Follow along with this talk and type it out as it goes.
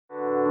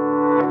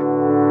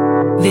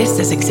This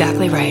is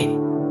exactly right.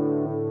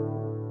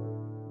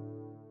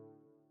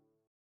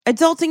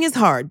 Adulting is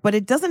hard, but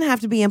it doesn't have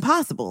to be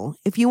impossible.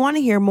 If you want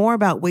to hear more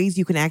about ways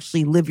you can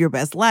actually live your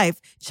best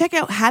life, check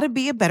out How to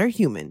Be a Better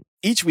Human.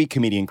 Each week,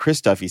 comedian Chris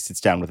Duffy sits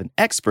down with an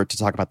expert to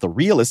talk about the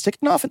realistic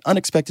and often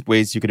unexpected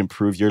ways you can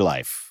improve your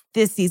life.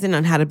 This season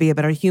on How to Be a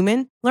Better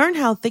Human, learn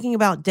how thinking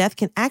about death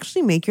can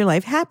actually make your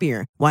life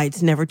happier, why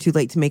it's never too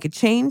late to make a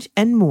change,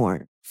 and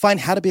more. Find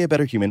How to Be a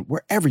Better Human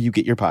wherever you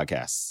get your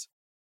podcasts.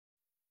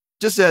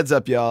 Just a heads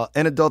up, y'all.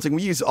 In adulting,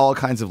 we use all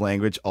kinds of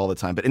language all the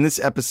time. But in this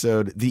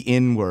episode, the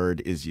N word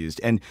is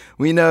used. And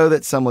we know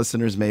that some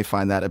listeners may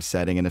find that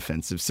upsetting and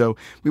offensive. So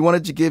we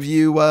wanted to give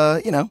you,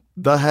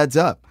 the heads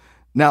up.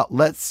 Now,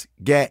 let's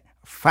get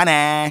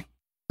funny.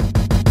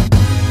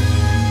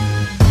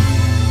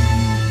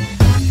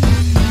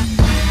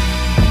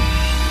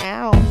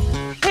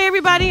 Hey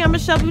everybody, I'm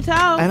Michelle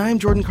Buteau. And I'm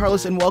Jordan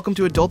Carlos, and welcome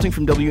to Adulting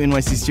from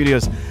WNYC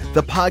Studios,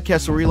 the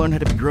podcast where we learn how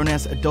to be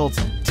grown-ass adults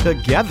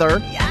together.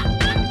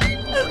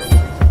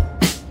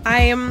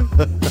 I am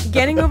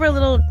getting over a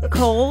little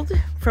cold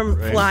from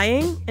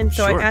flying, and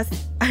so Sure.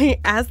 I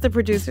asked the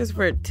producers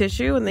for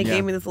tissue, and they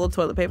gave me this little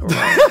toilet paper roll.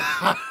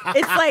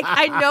 It's like,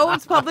 I know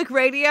it's public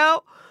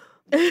radio,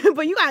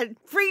 but you got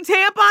free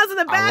tampons in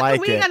the back, like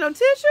and we ain't it. got no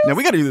tissues? Now,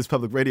 we got to do this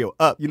public radio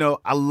up. You know,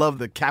 I love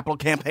the capital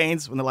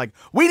campaigns when they're like,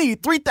 we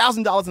need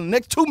 $3,000 in the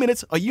next 2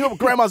 minutes, or your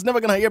grandma's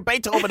never going to hear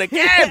Beethoven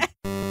again.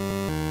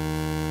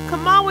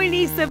 Come on, we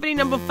need symphony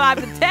number 5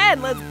 to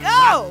 10. Let's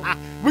go.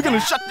 We're going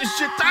to shut this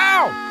shit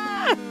down.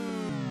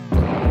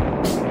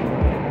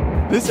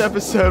 This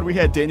episode, we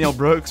had Danielle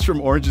Brooks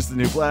from Orange is the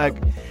New Black,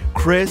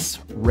 Chris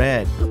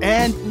Red,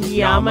 and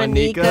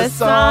Yamaneika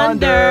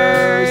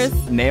Saunders.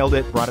 Nailed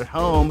it, brought it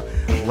home,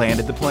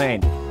 landed the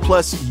plane.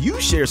 Plus, you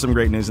share some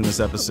great news in this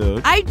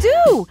episode. I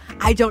do.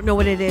 I don't know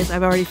what it is.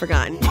 I've already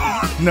forgotten.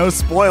 No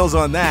spoils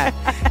on that.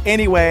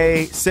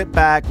 Anyway, sit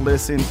back,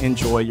 listen,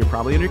 enjoy. You're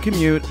probably in your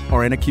commute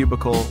or in a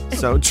cubicle,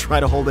 so try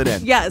to hold it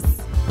in. Yes,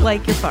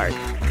 like your fart.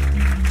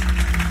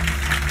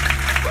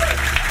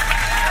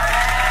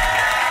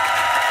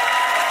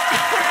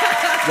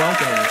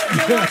 Welcome.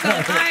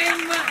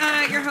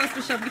 I'm your host,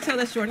 Michelle Buteau.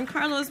 That's Jordan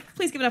Carlos.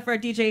 Please give it up for our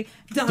DJ,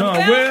 Don Will.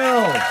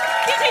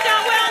 DJ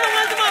Don Will, the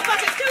ones the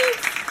motherfuckers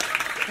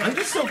too. I'm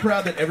just so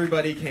proud that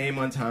everybody came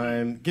on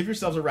time. Give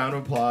yourselves a round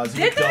of applause,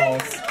 you Did they?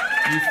 adults.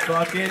 You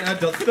fucking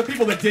adults. For the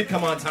people that did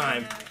come on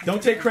time,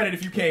 don't take credit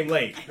if you came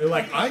late. They're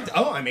like,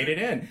 I made it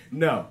in.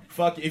 No.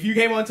 Fuck. If you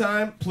came on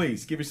time,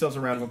 please give yourselves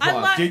a round of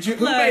applause. Did you?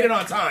 Who made it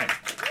on time?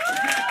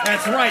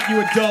 That's right,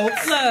 you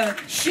adults. Look.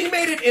 She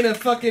made it in a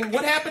fucking...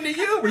 What happened to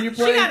you? Were you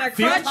playing got a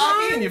field crutch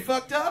hockey on? and you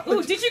fucked up?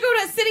 Ooh, did you go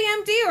to a City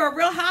MD or a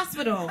real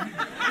hospital?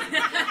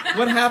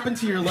 What happened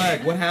to your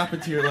leg? What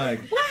happened to your leg?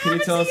 Can you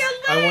happened tell to us? your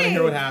I want to hear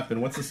leg? what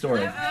happened. What's the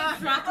story?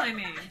 Rock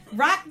climbing.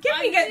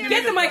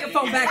 Get the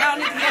microphone back. I don't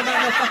need to hear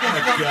about no fucking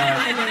rock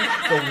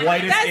climbing. The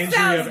whitest That injury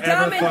sounds I've ever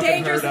dumb and fucking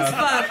dangerous heard as of.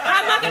 fuck.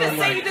 I'm not gonna Oh say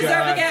my you deserve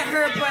God. to get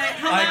hurt, but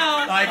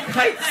hello. I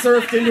kite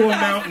surfed into a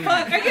mountain.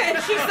 Fuck, are you? And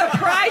she's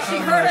surprised she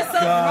hurt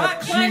herself God, rock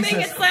climbing.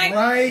 Jesus It's like,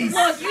 Christ.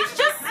 look, you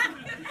just.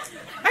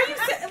 Are you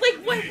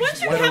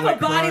once you Why have don't a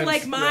body crimes?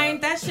 like mine,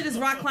 that shit is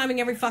rock climbing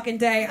every fucking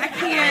day. I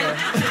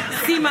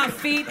can't see my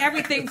feet.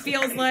 Everything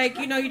feels like,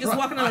 you're just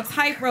walking on a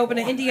tightrope in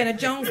an Indiana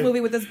Jones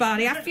movie with this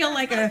body. I feel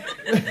like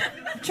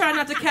trying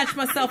not to catch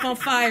myself on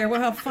fire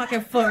with her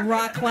fucking foot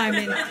rock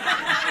climbing.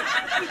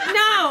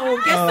 No,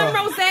 get some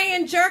rosé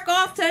and jerk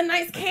off to a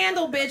nice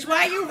candle, bitch.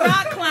 Why are you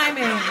rock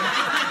climbing?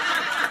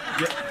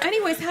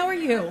 Anyways, how are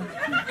you?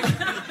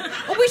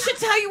 Oh, we should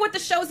tell you what the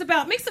show's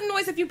about. Make some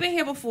noise if you've been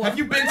here before. Have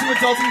you been to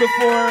adulting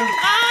before?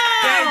 Oh!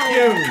 Thank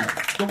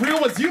you. The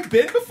real ones. You've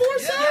been before,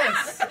 sir?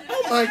 Yes.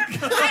 Oh my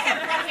god.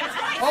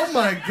 Oh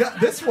my god.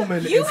 This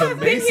woman You is have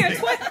amazing. been here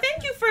twice.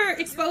 Thank you for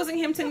exposing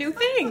him to new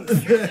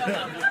things.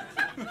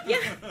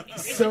 Yeah.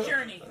 It's a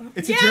journey.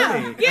 It's a Yeah,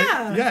 journey.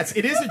 yeah. Yes,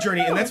 it is a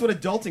journey, and that's what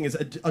adulting is.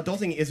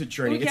 Adulting is a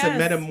journey. Oh, it's yes. a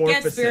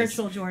metamorphosis. Get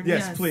spiritual, Jordan,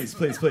 Yes, yes. please.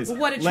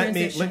 What a let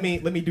transition.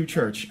 me do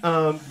church.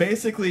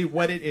 Basically,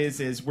 what it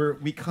is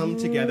we come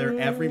together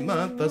every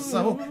month or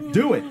so.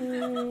 Do it.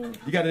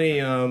 You got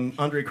any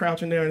Andre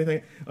Crouch in there or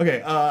anything? Okay.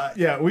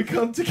 Yeah, we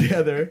come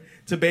together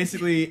to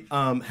basically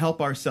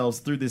help ourselves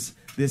through this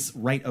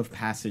rite of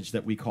passage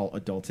that we call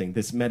adulting,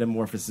 this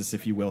metamorphosis,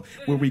 if you will,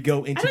 where we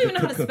go into I don't even know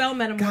how to cocoon. spell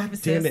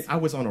metamorphosis. God damn it, I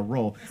was on a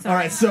roll. All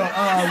right, so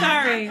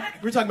Sorry.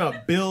 we're talking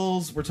about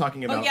bills, we're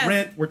talking about yes.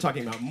 rent, we're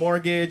talking about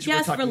mortgage,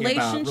 Yes, we're talking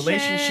about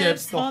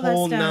relationships, the all that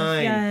whole stuff,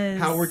 nine, yes.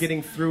 how we're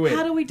getting through it.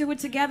 How do we do it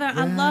together?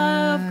 I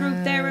love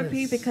group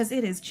therapy because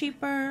it is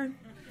cheaper.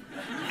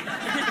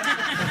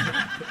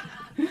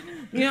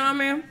 You know what I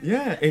mean?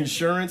 Yeah,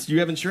 insurance. Do you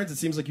have insurance? It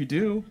seems like you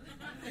do.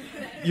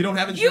 You don't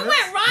have You insurance?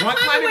 went rock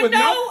climbing with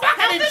no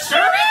fucking health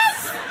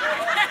insurance?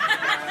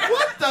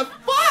 What the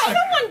fuck?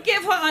 Someone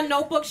give her a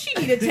notebook. She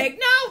need to take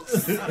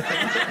notes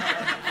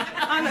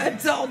on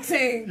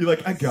adulting. You're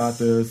like, I got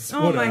this.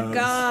 Oh What my else?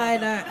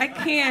 God, I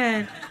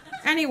can't.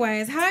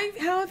 Anyways, how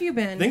have you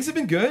been? Things have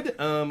been good.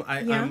 I'm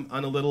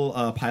on a little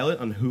pilot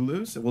on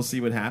Hulu, so we'll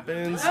see what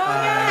happens. Oh,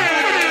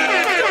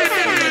 yeah.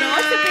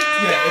 It's a big,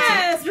 Yeah,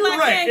 yes,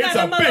 man It's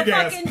got a a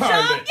big-ass motherfucking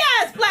pirate. jump.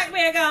 Yes, black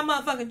man got a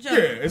motherfucking jump.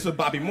 Yeah, it's with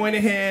Bobby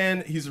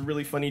Moynihan. He's a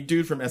really funny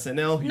dude from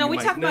SNL. Who No, you we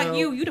might talk about know.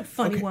 you. You the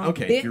funny one,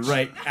 Okay, bitch. you're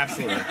right.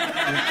 Absolutely.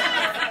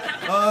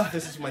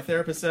 This is what my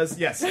therapist says.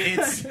 Yes,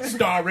 it's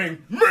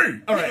starring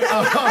me. All right.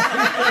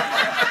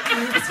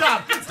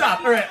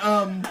 Stop. All right.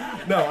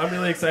 No, I'm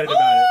really excited about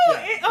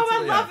it. Yeah,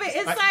 I love it.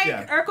 It's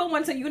like Urkel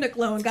went to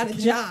Uniqlo and got a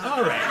job.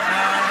 All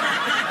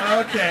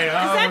right. Okay. Is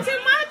that too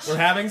much? We're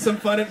having some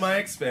fun at my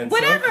expense.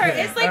 Whatever.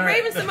 Okay. It's like All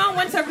right. Raven Simone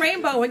went to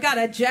Rainbow and got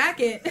a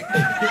jacket.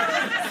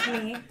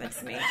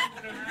 That's me.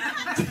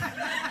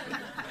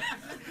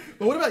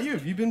 But what about you?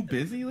 Have you been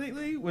busy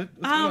lately? What's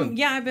going on?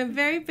 Yeah, I've been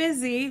very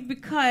busy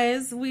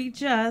because we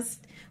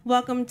just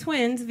welcomed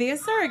twins via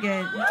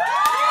surrogate.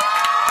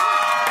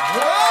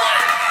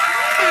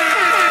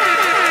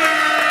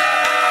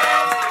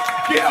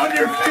 Get on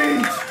your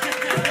feet.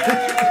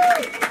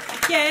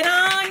 Get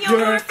on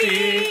your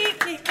feet.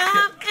 Get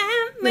up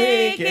and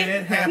make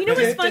it happen. You know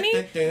what's funny?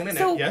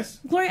 So Yes?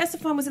 Gloria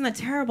Estefan was in that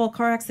terrible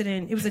car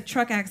accident. It was a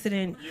truck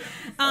accident.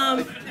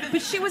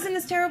 But she was in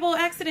this terrible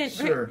accident.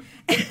 Sure.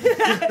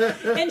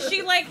 And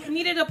she like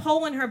needed a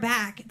pole in her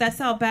back. That's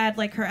how bad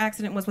like her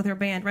accident was with her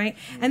band, right?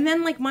 And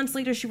then like months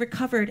later she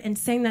recovered and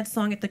sang that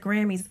song at the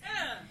Grammys.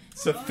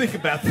 So think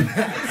about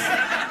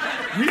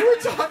that. We were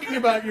talking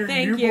about your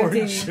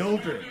newborn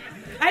children.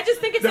 I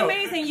just think it's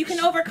amazing. You can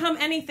overcome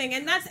anything.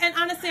 And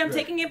honestly, I'm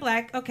taking it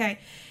black. Okay.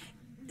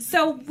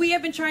 So we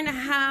have been trying to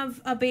have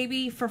a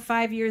baby for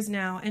 5 years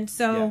now. And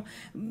so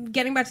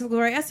getting back to the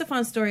Gloria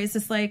Estefan story, it's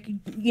just like,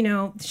 you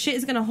know, shit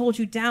is going to hold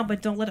you down,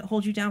 but don't let it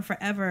hold you down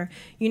forever.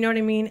 You know what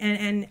I mean?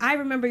 And I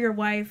remember your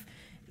wife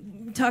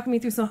talking me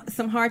through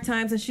some hard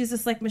times, and she's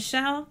just like,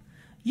 Michelle,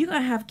 you got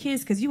to have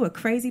kids because you a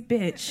crazy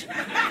bitch.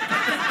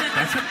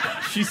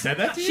 She said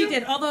that to you? She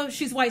did, although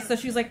she's white, so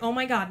she's like, oh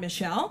my God,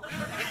 Michelle.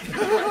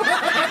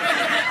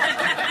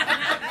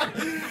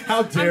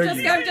 How dare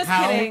you? I'm just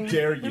How kidding.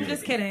 dare you?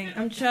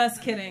 I'm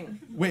just kidding.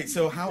 Wait,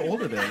 so how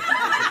old are they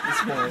at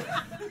this point?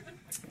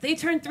 They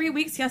turned 3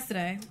 weeks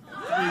yesterday.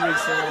 3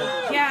 weeks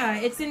old. Yeah,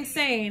 it's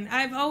insane.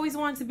 I've always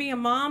wanted to be a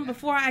mom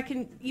before I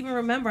can even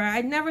remember.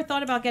 I never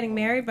thought about getting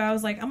married, but I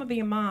was like, I'm going to be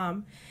a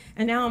mom.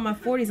 And now in my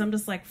 40s, I'm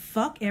just like,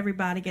 fuck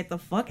everybody. Get the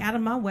fuck out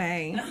of my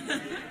way.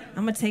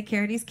 I'm going to take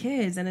care of these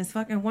kids. And it's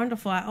fucking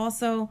wonderful. I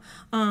also,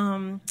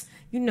 I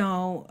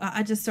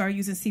just started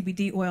using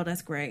CBD oil.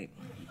 That's great.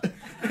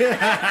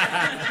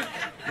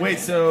 Wait,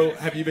 so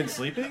have you been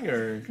sleeping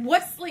or?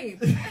 What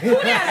sleep? Who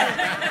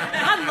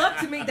that? I'd love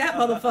to meet that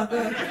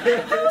motherfucker.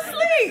 Who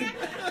sleep?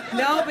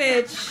 No,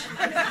 bitch.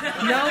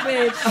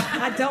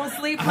 I don't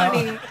sleep,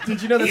 honey.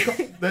 Did you know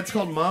that's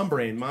called mom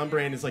brain? Mom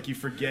brain is like you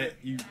forget,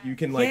 you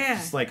can like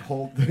just like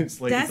hold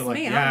this like. That's like,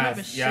 me. Yes, I don't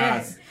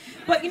remember shit.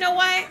 But you know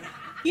what?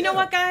 You know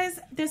what, guys?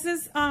 This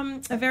is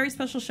a very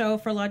special show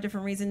for a lot of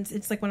different reasons.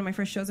 It's like one of my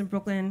first shows in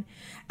Brooklyn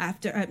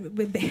after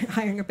with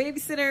hiring a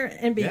babysitter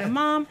and being a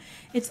mom.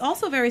 It's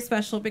also very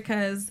special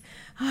because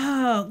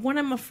one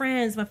of my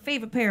friends, my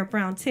favorite pair of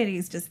brown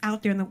titties, just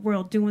out there in the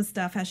world doing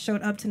stuff, has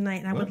showed up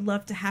tonight, and I would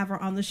love to have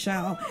her on the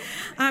show.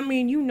 I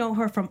mean, you know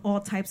her from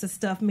all types of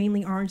stuff,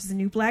 mainly Orange is the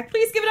New Black.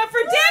 Please give it up for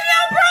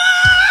Danielle Brown!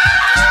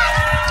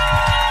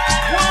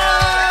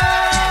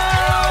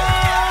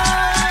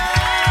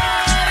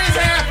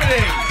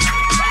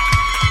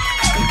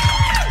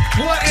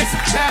 What is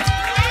that?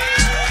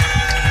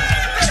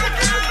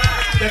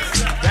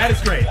 That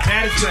is great.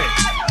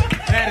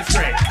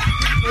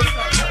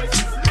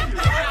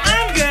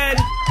 I'm good.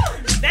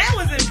 That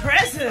was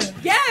impressive.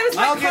 Yeah, it was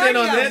my I'll get in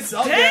on cardio. this.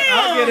 I'll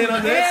get in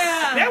on this.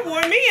 Yeah. That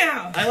wore me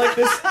out. I like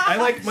this. I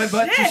like my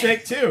butt to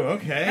shake too.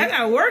 Okay. I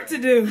got work to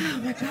do.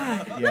 Let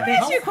me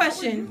ask you a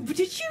question.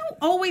 Did you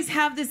always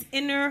have this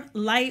inner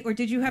light, or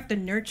did you have to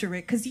nurture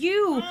it? Because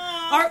you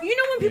are, you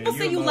know when people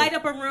say you light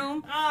up a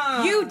room?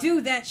 You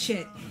do that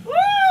shit.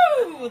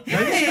 Woo!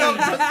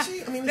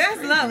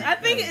 That's love. I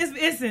think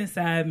it's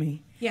inside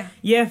me. Yeah.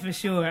 Yeah, for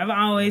sure. I've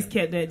always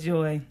kept that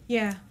joy.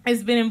 Yeah.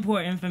 It's been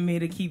important for me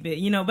to keep it,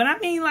 but I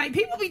mean, like,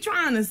 people be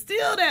trying to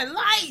steal that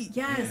light.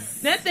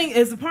 Yes. That thing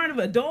is a part of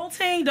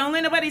adulting. Don't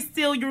let nobody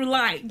steal your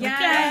light. Yes.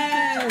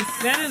 Okay?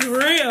 That is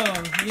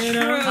real, you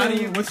know? How do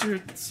you, what's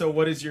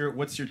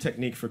your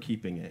technique for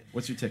keeping it?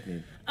 What's your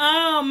technique?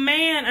 Oh,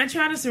 man. I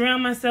try to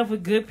surround myself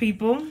with good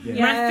people. Yes.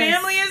 My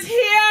family is here.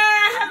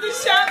 I have to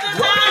shout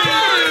them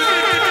out.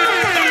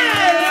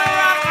 Little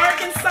Rock,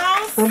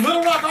 Arkansas. From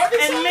Little Rock,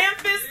 Arkansas? And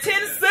Memphis,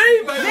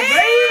 Tennessee, baby.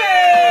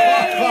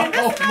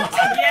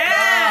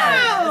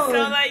 Yeah. So,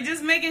 like,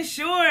 just making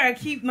sure I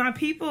keep my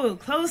people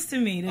close to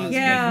me,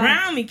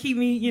 around me, keep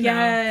me,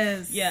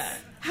 Yes. Yeah.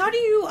 How do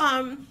you,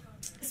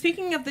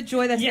 speaking of the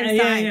joy that's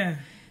inside,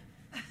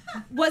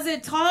 was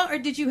it taught, or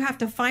did you have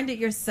to find it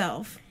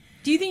yourself?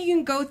 Do you think you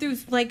can go through,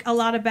 like, a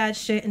lot of bad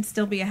shit and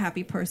still be a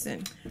happy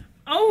person?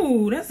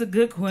 Oh, that's a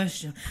good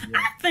question. Yeah.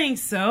 I think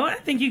so. I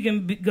think you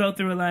can go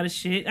through a lot of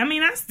shit. I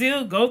mean, I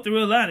still go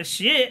through a lot of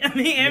shit. I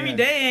mean, every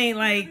day ain't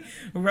like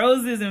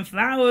roses and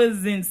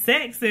flowers and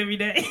sex every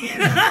day. You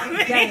know what I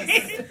mean?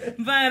 Yes.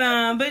 But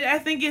I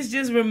think it's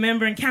just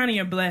remembering, counting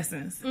your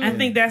blessings. Mm. I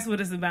think that's what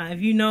it's about.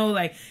 If you know,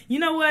 like, you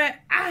know what?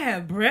 I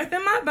have breath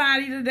in my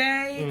body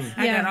today.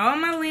 I got all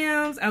my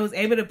limbs. I was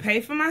able to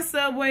pay for my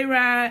subway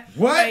ride.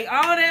 What? Like,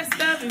 all that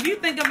stuff. If you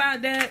think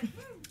about that,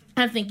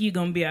 I think you're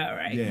gonna be all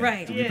right. Yeah.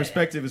 Right. The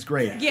perspective is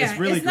great. Yeah, it's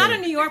really it's not a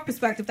New York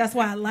perspective. That's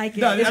why I like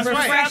it. No, it's that's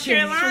refreshing.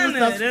 right. South Carolina.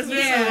 That's really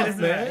what it's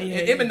about.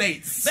 It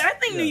emanates. But I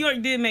think New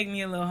York did make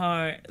me a little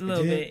hard, a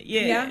little bit.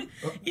 Yeah.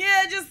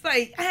 Yeah, just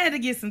like I had to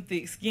get some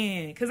thick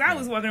skin because I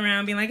was walking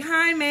around being like,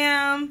 "Hi,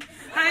 ma'am.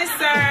 Hi,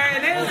 sir,"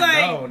 and it was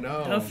like,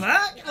 "The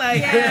fuck?"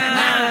 Like, so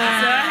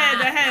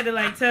I had to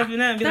like toughen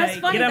up, and be that's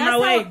like, funny. "Get out my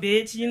way,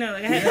 bitch." You know,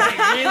 like, I had to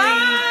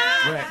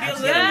like,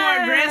 really be a little more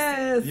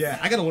aggressive. Yeah,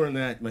 I got to learn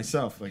that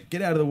myself. Like,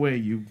 get out of the way,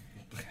 you.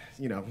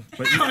 You know,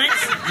 but you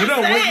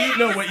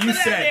know what you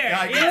said.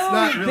 Like, it's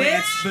not really.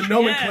 It's the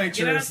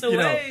nomenclature. Is,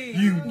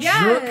 you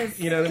jerk.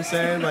 You know what I'm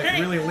saying? Like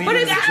really lean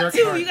into the jerk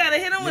part. You gotta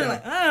hit them with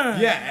like,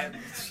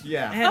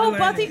 Yeah. Oh,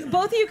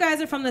 both of you guys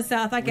are from the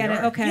South. I get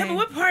it. Okay. Yeah, but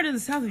what part of the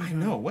South are you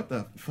from? No, what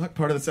the fuck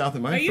part of the South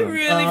am I from? Are you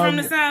really from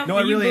the South? No,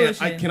 I really am.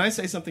 Can I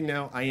say something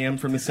now? I am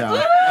from the South.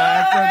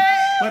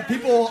 But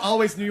people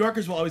always, New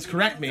Yorkers will always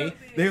correct me.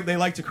 They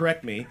like to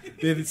correct me.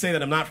 They say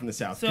that I'm not from the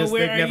South. So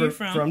where are you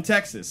from? From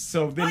Texas.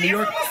 So then New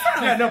York.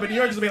 Yeah, no, but New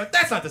Yorkers will be like,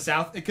 that's not the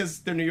South because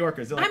they're New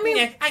Yorkers. They're like, I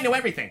mean, I know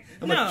everything.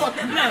 I'm like, fuck.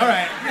 No. All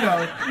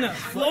right, No.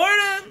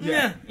 Florida?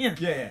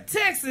 Yeah.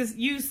 Texas,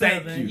 you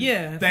Southern. Thank you.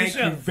 Yeah, Thank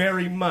you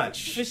very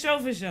much. For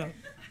sure.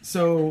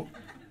 So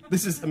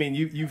this is, I mean,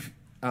 you've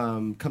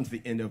come to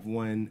the end of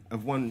one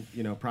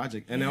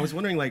project, and I was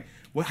wondering, like,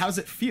 how does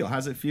it feel? How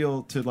does it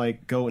feel to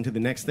like go into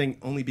the next thing,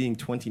 only being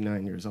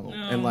 29 years old,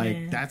 and like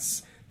man.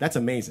 That's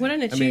amazing. What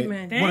an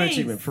achievement! What an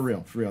achievement for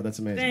real. That's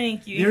amazing.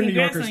 Thank you. They're New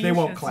Yorkers; they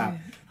won't clap,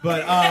 but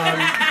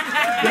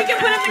we can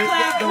put in the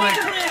clap. Like,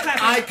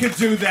 I could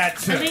do that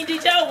too. I mean,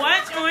 did y'all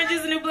watch Orange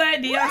Is the New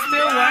Black? Do y'all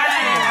still watch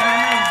it?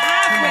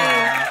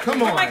 Halfway.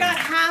 Come on. Oh my God,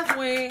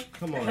 halfway.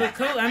 Come on. Well,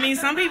 cool. I mean,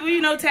 some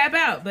people, tap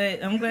out,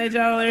 but I'm glad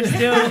y'all are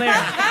still there.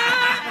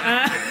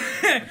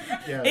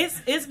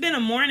 It's been a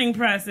mourning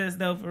process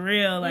though, for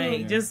real.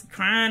 Like just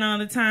crying all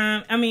the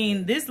time. I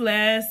mean, this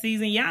last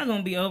season, y'all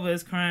gonna be over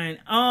us crying.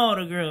 All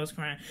the girls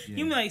crying.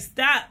 You be like,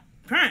 stop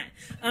crying,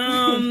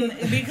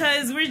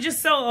 because we're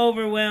just so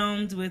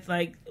overwhelmed with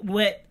like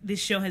what this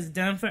show has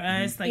done for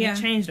us. Like it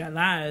changed our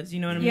lives. You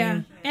know what I mean?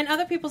 Yeah, and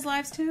other people's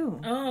lives too.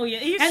 Oh yeah,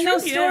 and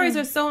those stories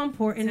are so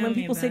important. Tell when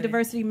people say it.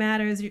 diversity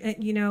matters,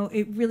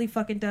 it really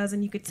fucking does,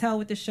 and you could tell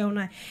with the show.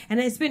 And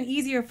it's been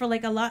easier for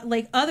like a lot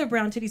like other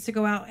brown titties to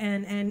go out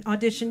and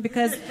audition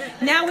because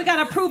now we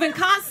got a proven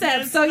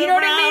concept. So you know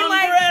what I mean?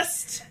 Like,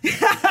 breast.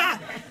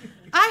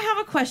 I have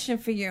a question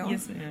for you.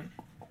 Yes, ma'am.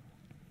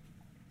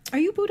 Are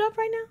you booed up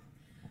right now?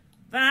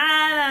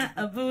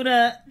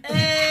 Buddha.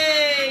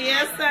 Hey,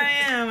 yes I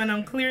am, and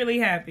I'm clearly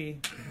happy.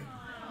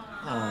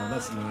 Oh,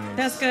 that's nice.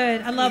 That's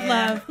good. I love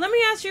love. Let me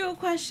ask you a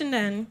question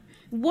then.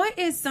 What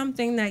is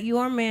something that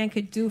your man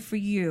could do for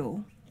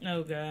you?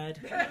 Oh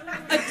God.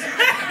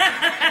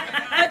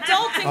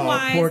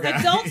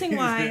 Adulting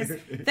wise,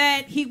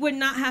 that he would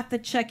not have to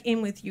check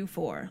in with you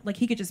for. Like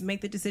he could just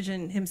make the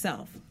decision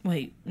himself.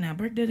 Wait, now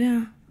break that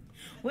down.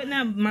 What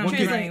now?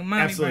 Mommy brain.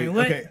 Absolutely.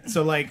 What? Okay,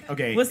 so like,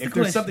 What's if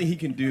the there's something he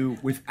can do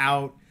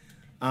without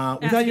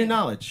your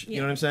knowledge, you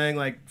know what I'm saying?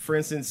 Like, for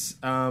instance,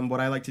 what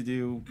I like to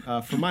do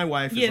for my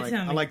wife is like,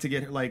 I like to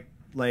get her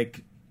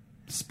like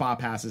spa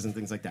passes and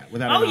things like that.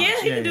 Without her knowledge.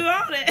 He can do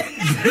all that.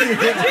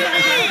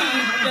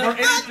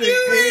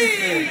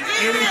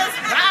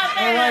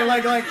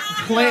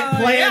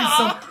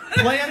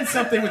 Plan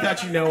something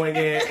without you knowing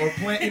it, or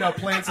plan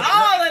something.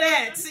 All of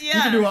that, yeah.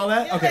 You can do all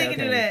that. Yeah, okay, you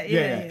can do that.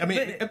 Yeah. I mean,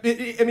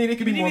 it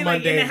could be more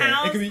mundane.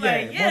 It could be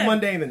more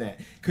mundane than that.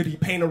 Could he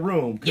paint a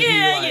room? Could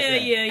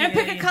And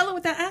pick a color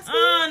without asking.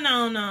 Oh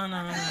no.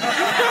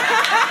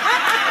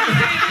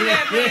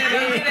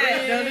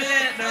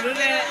 Don't do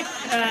that.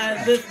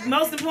 The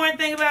most important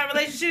thing about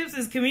relationships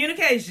is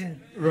communication.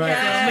 Right.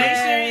 So make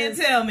sure you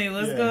tell me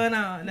what's going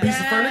on. Piece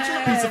of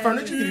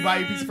furniture? Can he buy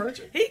you a piece of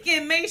furniture? He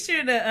can make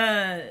sure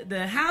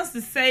the house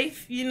is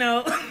safe, Make sure you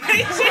put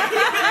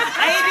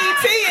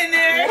ADT in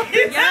there.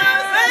 You know what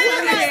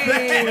I'm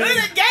saying? Put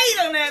a gate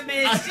on that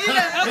bitch.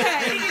 Okay,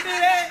 he can do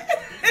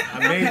that. I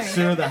made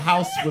sure the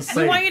house was safe.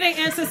 We want you to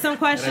answer some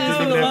questions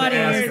from the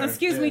audience.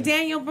 Excuse me,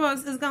 Daniel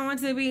Brooks is going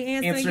to be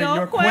answering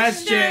your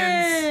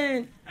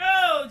questions.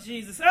 Oh,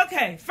 Jesus.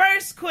 Okay,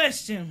 first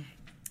question.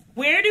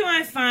 Where do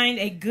I find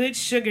a good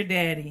sugar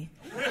daddy?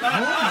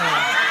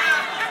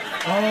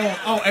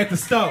 Oh, at the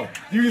stove.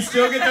 You can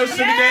still get those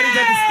sugar daddies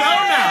at the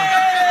stove now.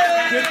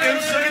 Get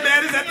them sugar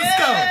daddies at the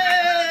stove.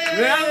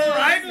 That's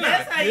right now.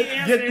 That's how you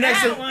answer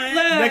that one.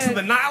 Next to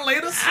the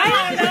annihilators. I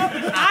don't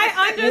know. I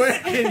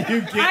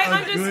I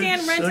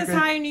understand rent is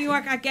high in New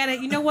York. I get it.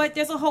 You know what?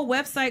 There's a whole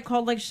website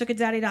called like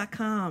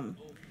sugardaddy.com.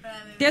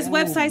 There's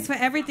websites for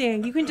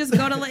everything. You can just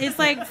go to, it's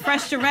like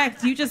Fresh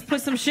Direct. You just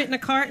put some shit in a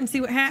cart and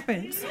see what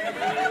happens.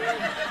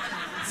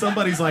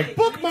 Somebody's like,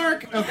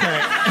 bookmark. Okay.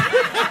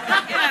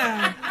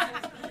 Yeah.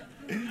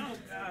 Oh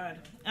God,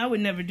 I would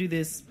never do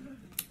this.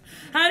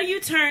 How do you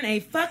turn a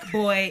fuck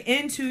boy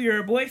into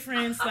your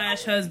boyfriend /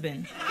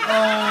 husband?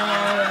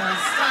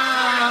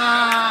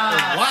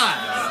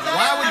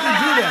 Why would you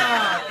do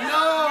that?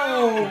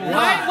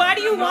 No. Why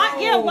do you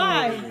want? Yeah,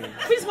 why?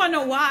 We just want to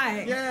know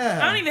why. Yeah.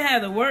 I don't even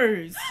have the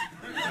words.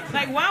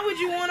 Like, why would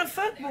you want a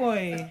fuck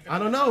boy? I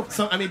don't know.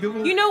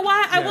 People. You know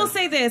why? I Yeah. will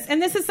say this,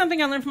 and this is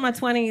something I learned from my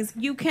 20s.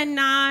 You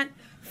cannot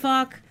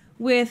fuck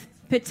with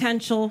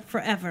potential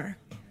forever.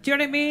 Do you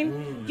know what I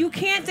mean? You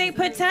can't date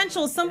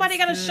potential. Somebody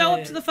got to show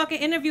up to the fucking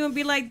interview and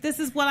be like, this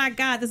is what I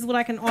got. This is what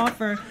I can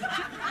offer.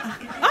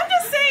 I'm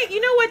just saying, you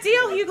know what?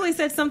 D.L. Hughley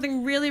said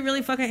something really,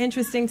 really fucking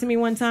interesting to me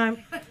one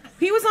time.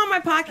 He was on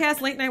my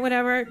podcast, Late Night,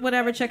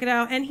 whatever, check it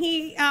out. And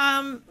he,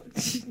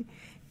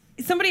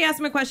 somebody asked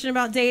him a question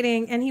about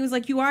dating, and he was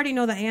like, you already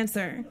know the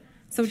answer.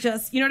 So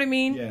just, you know what I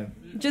mean? Yeah.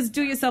 Just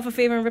do yourself a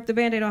favor and rip the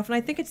Band-Aid off. And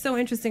I think it's so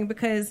interesting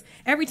because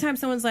every time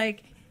someone's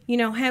like, you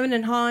know, hemming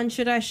and hawing,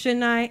 should I,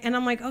 shouldn't I? And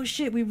I'm like, oh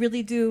shit, we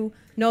really do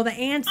know the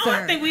answer. Oh,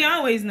 I think we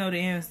always know the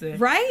answer.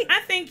 Right?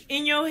 I think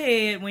in your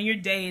head, when you're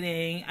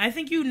dating, I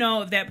think you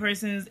know if that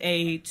person's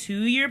a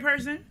 2-year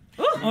person,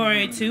 or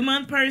a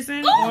 2-month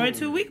person, or a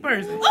 2-week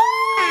person. Like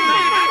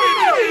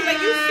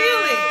you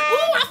feel it.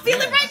 Ooh, I feel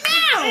it right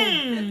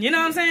now. You know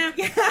what I'm saying?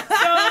 So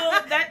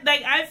that,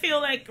 like, I feel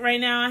like right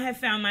now I have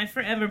found my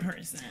forever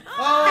person.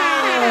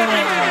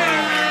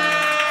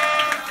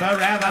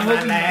 Forever,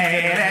 my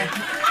lady.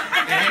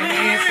 It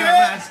means so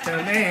much to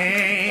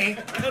me.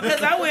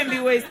 Because I wouldn't be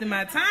wasting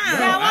my time.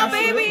 Now our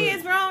baby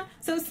is grown.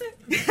 So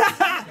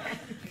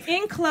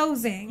in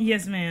closing,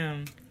 Yes,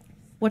 ma'am.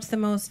 what's the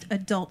most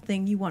adult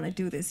thing you want to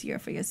do this year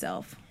for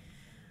yourself?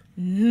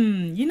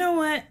 You know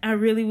what I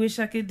really wish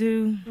I could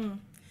do?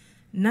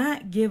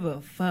 Not give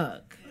a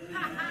fuck.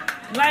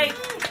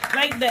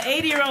 Like the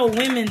 80-year-old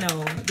women,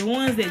 though. The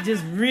ones that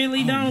just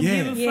really don't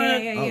give a fuck.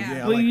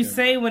 Yeah. I Where like you that.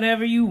 say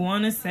whatever you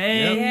want to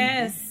say. Yep.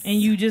 Yes.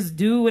 And you just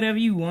do whatever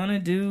you want to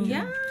do.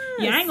 Yes.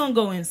 Yeah, I ain't gonna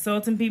go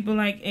insulting people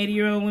like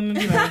 80-year-old women.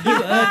 Be like,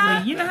 you're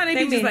ugly. You know how they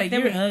They're be just mean. like, They're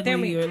you're mean. They're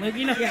ugly. mean. Or like,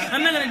 you know,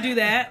 I'm not gonna do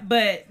that.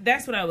 But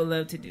that's what I would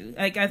love to do.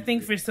 Like, I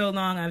think for so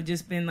long I've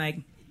just been like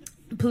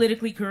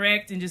politically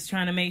correct and just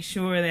trying to make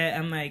sure that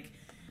I'm like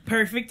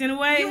perfect in a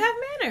way. You have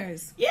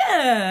manners.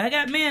 Yeah, I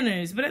got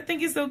manners, but I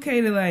think it's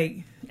okay to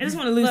like. I just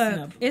want to loosen Look,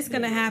 up. it's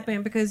gonna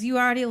happen because you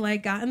already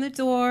like got in the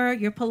door.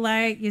 You're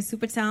polite. You're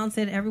super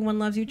talented. Everyone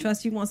loves you,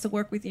 trusts you, wants to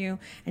work with you.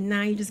 And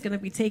now you're just gonna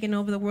be taking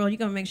over the world. You're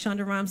gonna make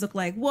Shonda Rhimes look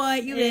like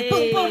what? You did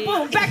boom, boom,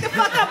 boom. Back the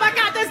fuck up. I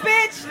got this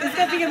bitch. It's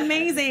gonna be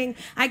amazing.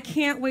 I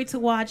can't wait to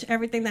watch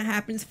everything that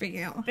happens for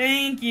you.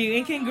 Thank you,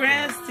 and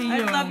congrats to you. I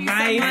love you so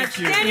Mike. much.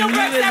 And Danielle you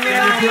Brooks, as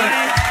well, everybody.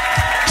 Mike.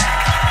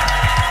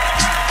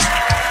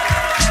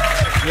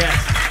 Yes.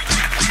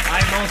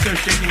 I'm also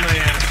shaking my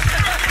ass.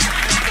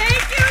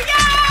 Thank you.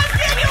 Yes,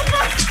 Danielle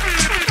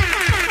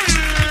Brooks.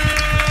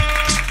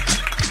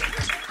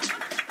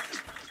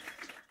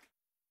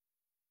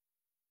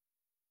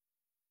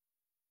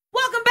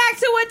 Welcome back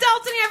to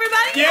Adulting,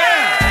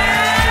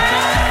 everybody.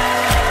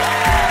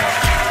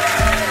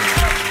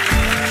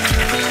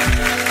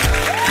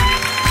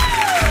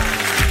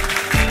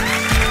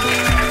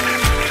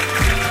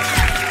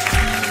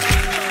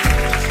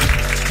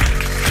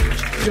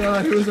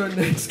 God, who's our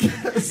next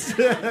guest?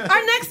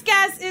 Our next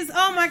guest is,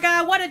 oh my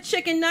God, what a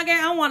chicken nugget.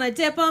 I want to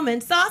dip him in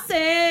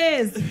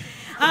sauces.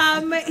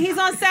 He's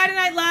on Saturday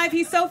Night Live.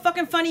 He's so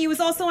fucking funny. He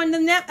was also on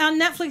on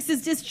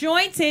Netflix's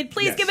Disjointed.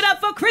 Please Yes. give it up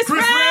for Chris Ray.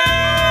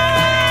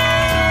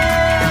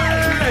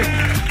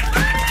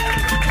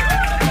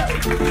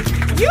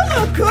 You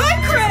look good,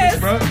 Chris.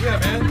 Bro, yeah,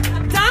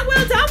 man.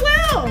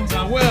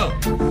 Don Will.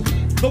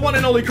 The one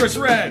and only Chris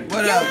Red.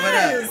 What up? What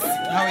up?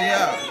 How are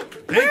y'all?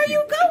 Where are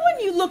you going?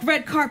 You look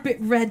red carpet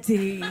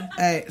ready.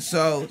 Hey,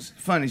 so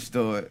funny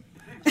story.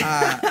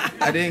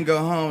 I didn't go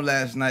home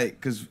last night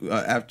because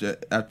after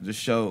the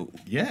show,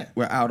 Yeah.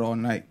 we're out all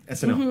night.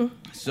 SNL.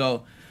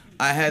 So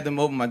I had them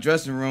open my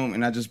dressing room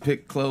and I just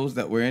picked clothes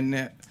that were in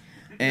there,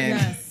 and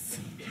Yes.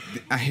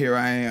 here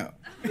I am.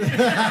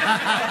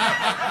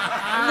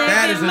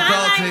 That is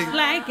adulting.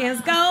 Like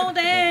it's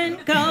golden.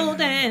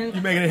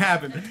 You making it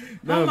happen.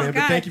 No, Oh my man, God.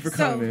 but thank you for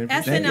coming, so man.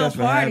 Thank you SNL guys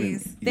for having me.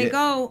 parties, Yeah.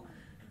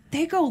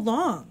 they go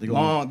long.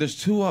 Long. There's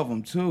 2 of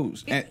them too,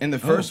 and the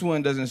first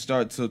one doesn't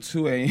start till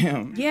 2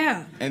 a.m.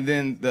 Yeah. And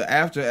then the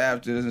after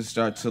doesn't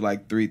start till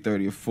like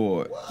 3:30 or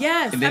 4.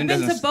 Yes. And I've then been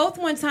to doesn't- both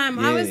one time.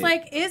 I was Yeah.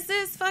 like, is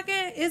this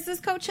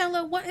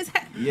Coachella? What is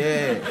happening?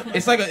 Yeah,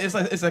 it's like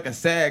a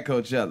sad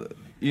Coachella.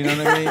 You know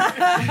what I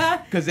mean?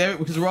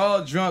 Because we're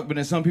all drunk, but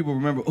then some people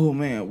remember, oh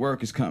man,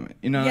 work is coming.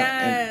 You know?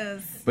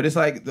 Yes. But it's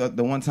like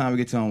the one time we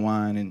get to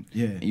unwind and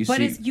you But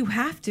see you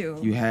have to.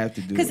 you have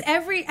to do Because it.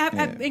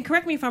 and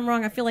correct me if I'm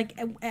wrong, I feel like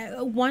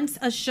once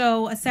a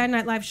Saturday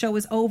Night Live show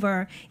is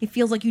over, it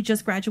feels like you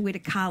just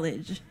graduated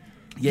college.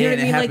 Yeah, You know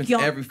and what I it mean? happens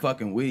Like, every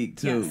fucking week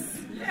too. Yes.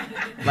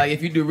 Like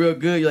if you do real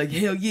good, you're like,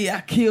 hell yeah,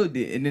 I killed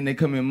it. And then they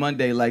come in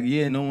Monday like,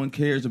 yeah, no one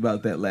cares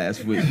about that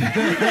last week.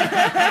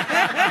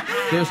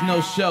 There's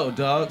no show,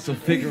 dog, so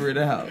figure it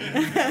out.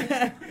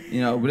 You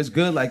know, but it's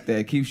good like that.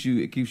 It keeps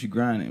you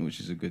grinding, which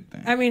is a good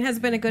thing. I mean, has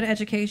it been a good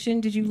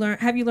education?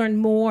 Have you learned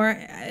more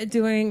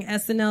doing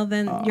SNL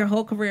than your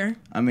whole career?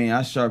 I mean,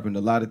 I'm sharpening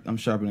a lot of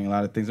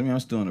things. I mean, I'm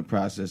still in the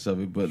process of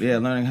it, but yeah,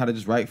 learning how to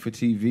just write for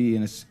TV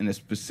in a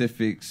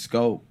specific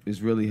scope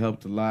has really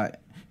helped a lot,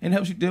 and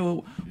helps you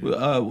deal with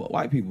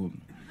white people.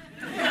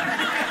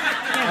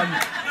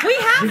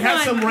 We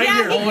have some right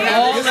here. On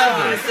all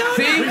levels.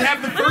 See, We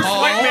have the first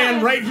white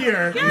man right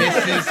here.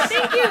 Mrs.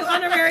 Thank you,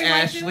 honorary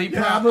Ashley, white dude.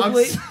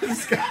 probably.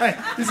 This guy,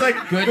 he's like,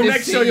 Good the to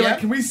next see show, you're ya. like,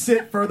 can we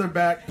sit further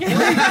back? No,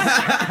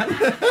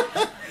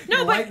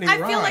 but lightning I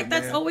feel rod, like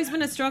that's man. always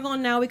been a struggle,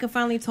 and now we can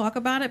finally talk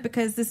about it,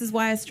 because this is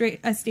why I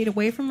stayed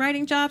away from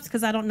writing jobs,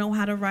 because I don't know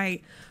how to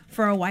write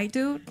for a white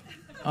dude.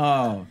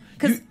 Oh.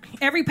 Because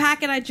every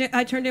packet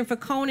I turned in for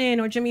Conan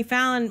or Jimmy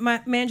Fallon,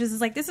 my managers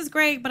is like, this is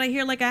great, but I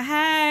hear like a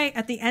hey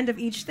at the end of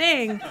each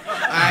thing.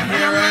 I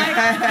hear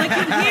Like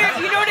you hear,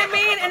 you know what I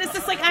mean? And it's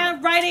just like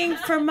I'm writing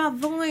for my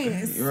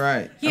voice.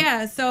 Right.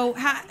 Yeah, so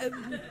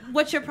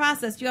what's your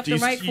process? Do you have to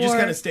write for... You just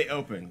gotta stay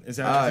open. Is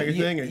that your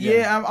thing? Or,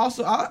 yeah, I'm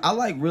also I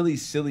like really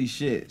silly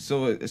shit.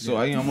 So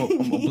I'm a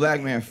black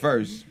man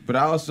first, but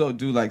I also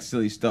do like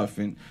silly stuff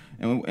and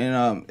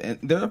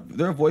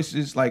there are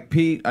voices like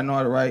Pete I know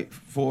how to write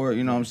for,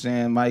 you know what I'm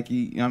saying, Mikey,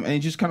 you know, and you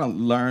just kind of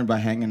learn by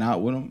hanging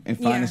out with them and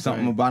finding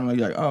something about them where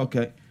you're like, oh,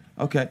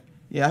 okay,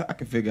 yeah, I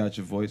can figure out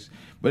your voice.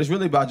 But it's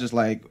really about just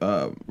like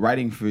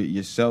writing for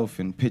yourself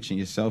and pitching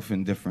yourself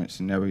in different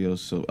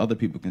scenarios so other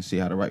people can see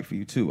how to write for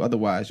you too.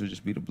 Otherwise, you'll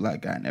just be the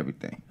black guy and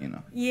everything, you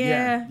know.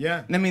 Yeah.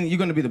 Yeah. I mean, you're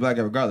gonna be the black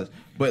guy regardless,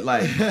 but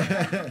like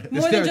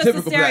More than just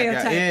a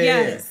stereotype.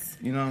 Yes.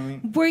 You know what I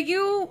mean? Were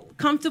you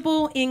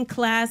comfortable in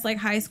class, like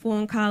high school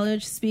and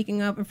college,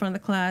 speaking up in front of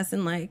the class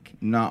and like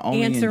Not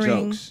only answering?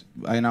 in jokes.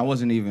 And I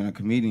wasn't even a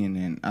comedian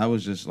then. I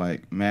was just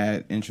like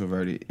mad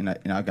introverted, and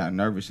I got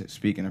nervous at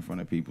speaking in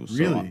front of people. So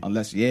Really?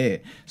 Unless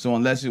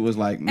it was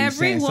like me Every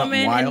saying something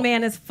woman wild. and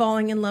man is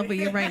falling in love with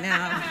you right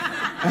now.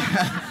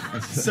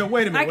 So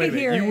wait a minute. I can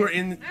hear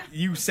it.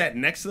 You sat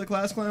next to the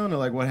class clown, or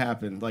like what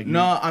happened? Like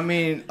No, I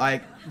mean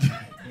like.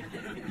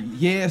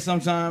 Yeah,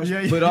 sometimes,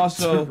 Yeah, but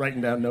also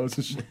writing down notes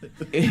and shit.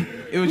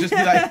 it would just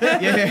be like,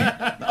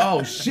 yeah,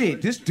 oh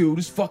shit, this dude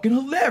is fucking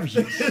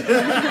hilarious.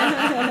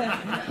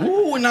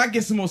 Ooh, and I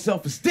get some more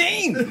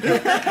self-esteem.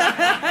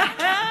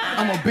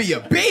 I'm gonna be a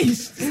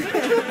beast.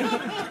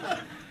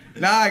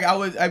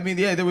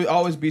 There would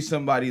always be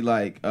somebody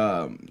like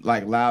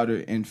louder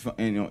in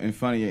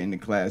funnier in the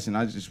class, and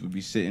I just would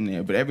be sitting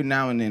there. But every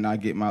now and then I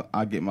get my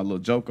little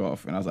joke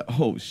off, and I was like,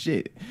 oh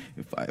shit,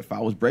 if I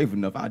was brave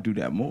enough, I'd do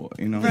that more,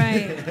 you know.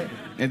 Right.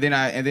 And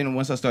then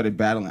once I started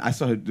battling, I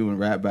started doing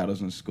rap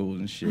battles in schools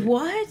and shit.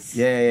 What?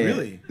 Yeah.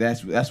 Really?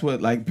 That's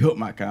what like built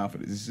my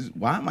confidence.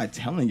 Why am I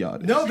telling y'all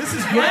this? No, this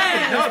is great.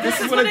 Yes, No,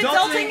 this is what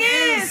adulting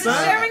is.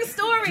 It's sharing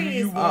stories. Do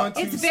you want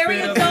to It's very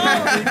spit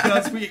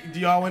adult. Do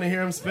y'all want to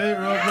hear him spit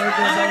real quick? Oh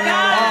my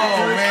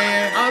God. Oh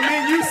man. I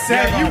mean, you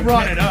said you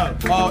brought it up.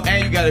 Oh,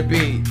 and you gotta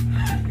be.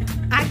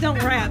 I don't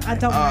rap.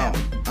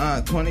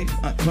 20,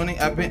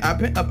 I've been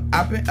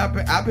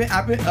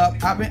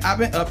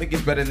up. It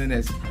gets better than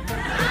this.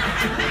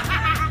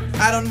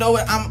 I don't know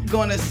what I'm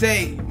gonna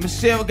say.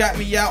 Michelle got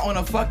me out on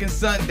a fucking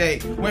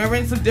Sunday,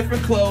 wearing some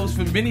different clothes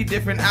from many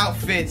different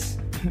outfits.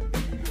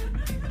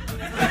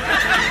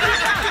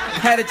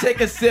 Had to take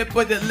a sip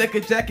of the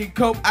liquor, Jack and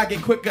Coke. I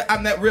get quicker.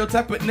 I'm that real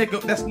type of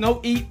nigga. That's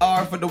no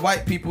ER for the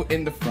white people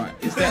in the front.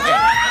 It's the A.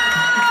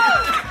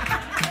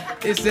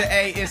 It's the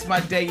A. It's my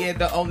day, yeah,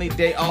 the only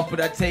day off,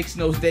 but I takes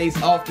those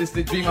days off. This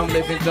the dream I'm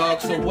living,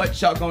 dog. So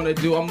what y'all gonna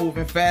do? I'm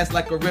moving fast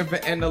like a river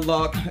and a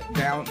log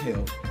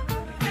downhill.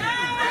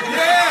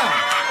 Yeah!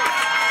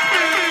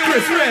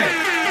 Chris Red!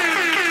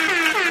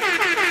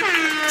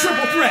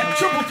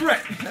 Triple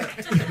threat!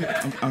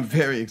 I'm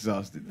very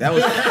exhausted. That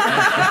was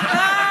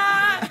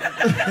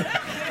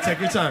Take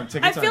your time.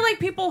 I feel like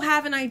people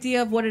have an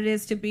idea of what it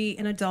is to be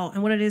an adult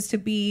and what it is to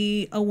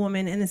be a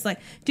woman. And it's like,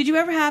 did you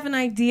ever have an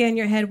idea in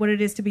your head what it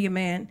is to be a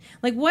man?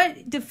 Like,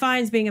 what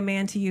defines being a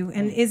man to you?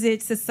 And is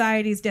it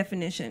society's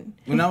definition?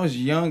 When I was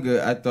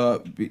younger, I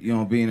thought,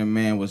 being a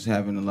man was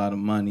having a lot of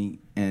money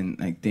and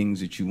like things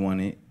that you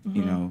wanted,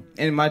 you know.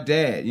 And my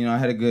dad, I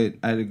had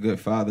a good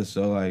father,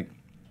 so like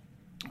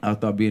I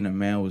thought being a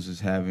man was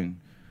just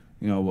having,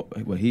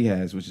 what he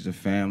has, which is a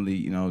family,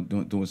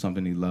 doing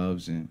something he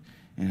loves and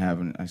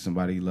having like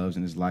somebody he loves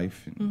in his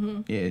life,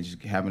 and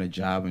just having a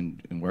job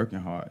and working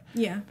hard.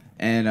 Yeah.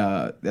 And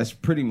that's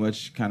pretty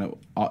much kind of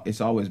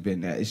it's always been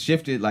that. It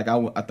shifted. Like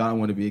I thought I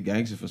wanted to be a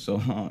gangster for so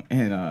long,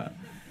 and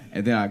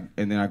And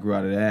then I grew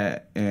out of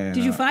that. And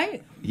Did you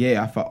fight?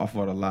 Yeah, I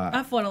fought a lot.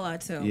 I fought a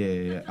lot too.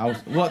 Yeah.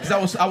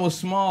 Because I was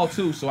small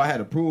too, so I had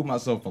to prove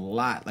myself a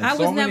lot. Like I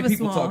so was many never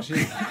people small. talk shit.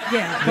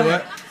 Yeah, You know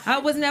but what? I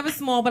was never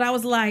small, but I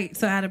was light,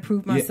 so I had to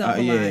prove myself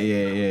a lot.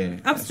 Yeah.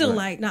 I'm That's still right.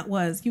 light, not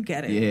was. You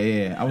get it.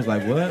 Yeah. I was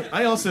like, what?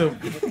 I also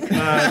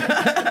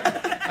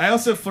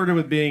flirted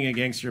with being a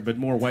gangster, but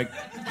more white.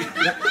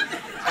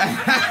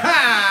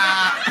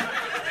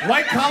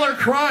 White collar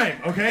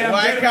crime, okay?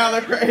 White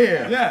collar crime.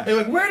 Yeah. They're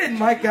like, where did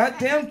my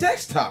goddamn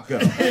desktop go?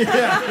 It's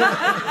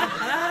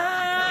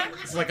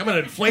like, I'm going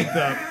to inflate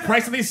the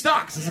price of these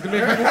stocks. This is going to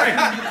be a fucking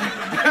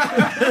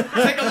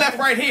way. Take a left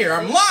right here.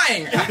 I'm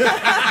lying.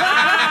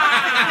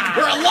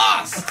 We're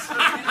lost.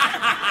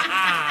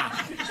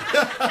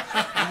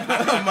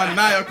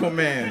 Maniacal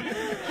man.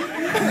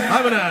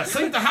 I'm going to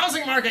sink the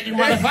housing market, you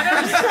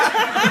motherfuckers.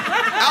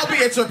 I'll be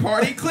at your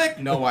party. Click.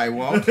 No, I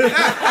won't.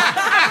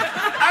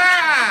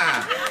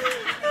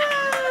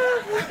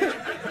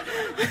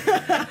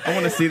 I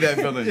want to see that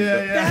villain.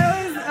 Yeah.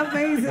 That was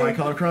amazing. White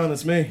collar crime,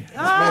 that's me.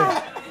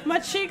 Oh, my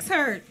cheeks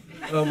hurt.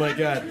 Oh, my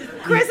God.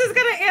 Chris is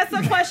going to answer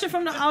a question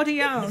from the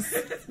audience.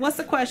 What's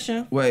the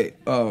question? Wait.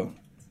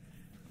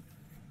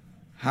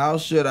 How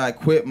should I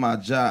quit my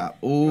job?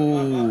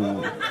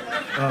 Ooh.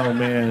 Oh,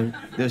 man.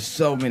 There's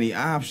so many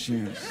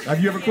options.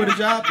 Have you ever quit a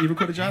job?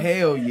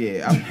 Hell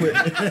yeah. I've quit.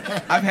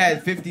 I've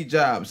had 50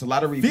 jobs, a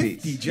lot of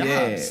repeats. 50 jobs?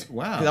 Yeah.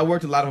 Wow. 'Cause I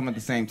worked a lot of them at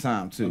the same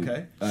time, too.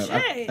 Okay.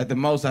 Shit. At the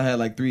most, I had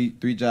like three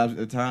jobs at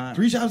a time.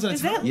 3 jobs at a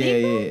Is time? that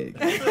Yeah.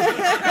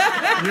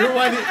 You're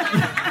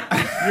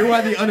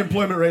why the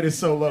unemployment rate is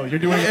so low. You're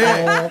doing all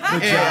the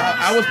jobs.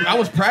 Yeah, I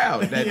was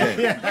proud that day.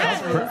 Yeah. I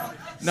was proud.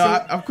 No,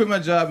 I've quit my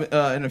job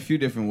in a few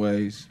different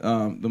ways.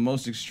 The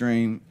most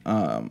extreme,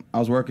 I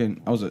was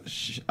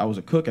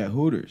a cook at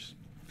Hooters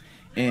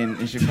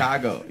in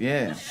Chicago.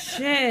 Yeah,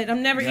 Shit,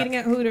 I'm never eating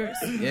at Hooters.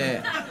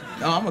 yeah.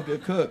 No, I'm a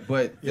good cook,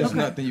 but there's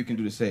nothing you can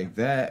do to save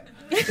that.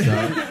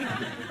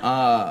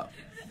 So,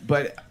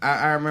 but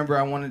I remember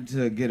I wanted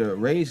to get a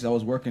raise. I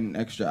was working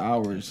extra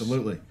hours.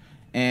 Absolutely.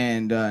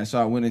 And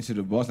so I went into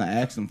the boss and I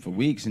asked him for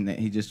weeks, and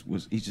he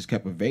just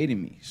kept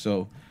evading me.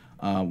 So.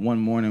 One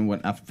morning when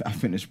I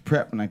finished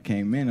prep and I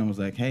came in, I was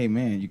like, "Hey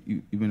man,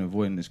 you've been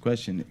avoiding this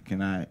question.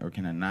 Can I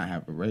not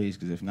have a raise?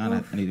 Because if not,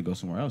 I need to go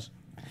somewhere else."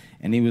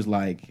 And he was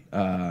like,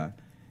 "Your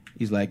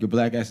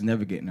black ass is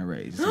never getting a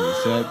raise." So he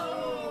said,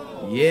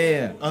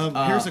 "Yeah."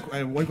 Here's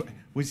one question.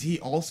 Was he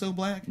also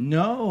black?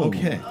 No.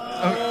 Okay.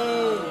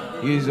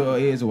 He is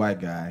a white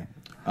guy.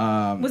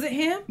 Was it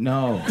him?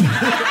 No.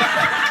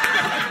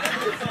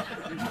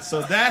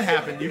 So that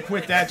happened. You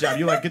quit that job.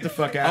 You like, get the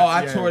fuck out. Oh,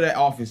 I tore that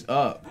office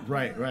up.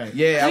 Right.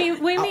 Yeah. What do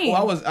you mean?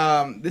 I was.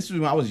 This was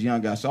when I was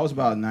younger, so I was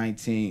about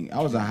 19.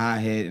 I was a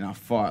hothead, and I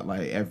fought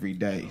like every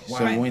day. Wow.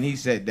 So when he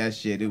said that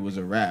shit, it was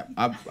a wrap.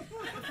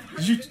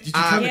 Did you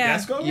turn the Yeah.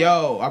 desk over?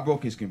 Yo, I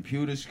broke his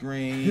computer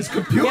screen. His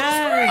computer?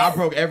 Yes. I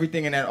broke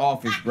everything in that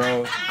office,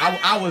 bro.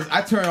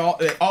 I turned all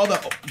the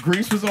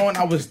grease was on.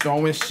 I was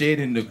throwing shit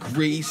in the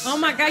grease. Oh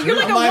my God, you're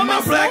like I'm a like,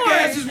 woman's my black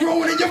sword. ass is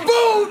ruining your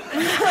food.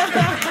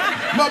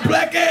 My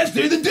black ass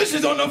did the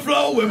dishes on the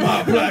floor with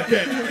my black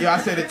ass. Yeah, I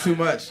said it too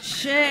much.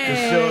 Shit. For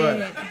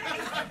sure.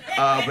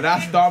 But I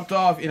stomped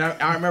off, and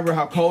I remember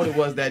how cold it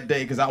was that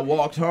day because I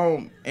walked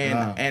home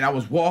and I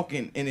was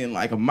walking, and then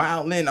like a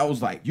mile in, I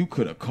was like, "You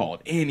could have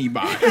called anybody.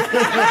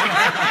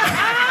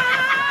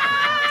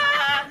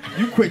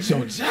 You quit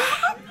your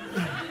job."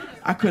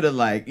 I could have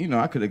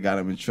got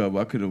him in trouble.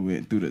 I could have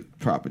went through the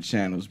proper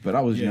channels, but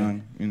I was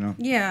young, you know.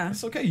 Yeah.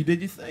 It's okay. You did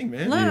your thing,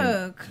 man.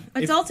 Look,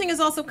 adulting is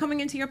also coming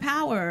into your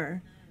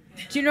power.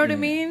 Do you know what I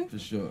mean? For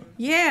sure.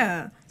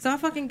 Yeah. So I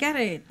fucking get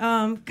it.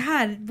 God,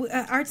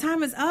 our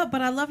time is up,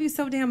 but I love you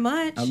so damn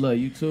much. I love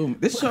you too.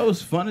 This show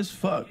is fun as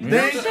fuck, man.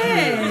 Thank Shit. you.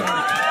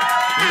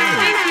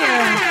 Thank you.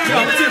 Yo,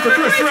 let's hear it for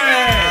Chris Ray.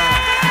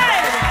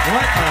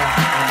 What a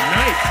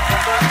night.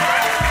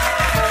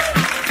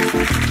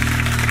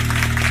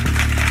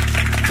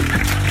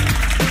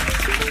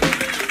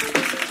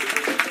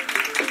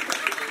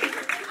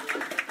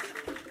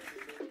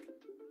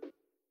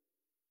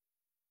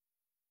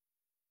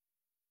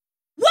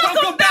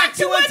 Welcome back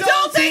to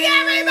Adulting,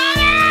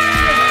 everybody!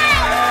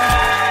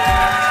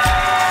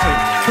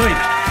 Clean.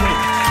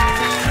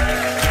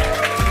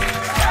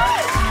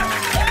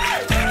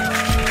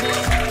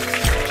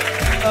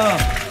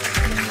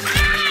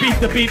 Beat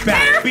the beat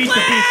back. Beat the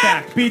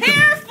beat back.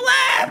 Hair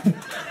flip!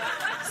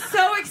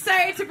 So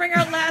excited to bring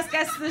our last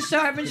guest to the show.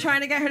 I've been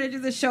trying to get her to do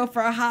the show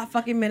for a hot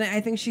fucking minute.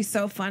 I think she's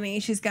so funny.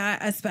 She's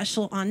got a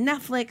special on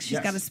Netflix. She's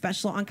got a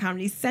special on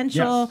Comedy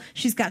Central. Yes.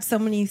 She's got so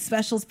many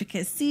specials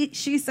because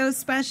she's so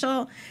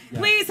special.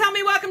 Please help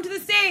me welcome to the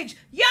stage,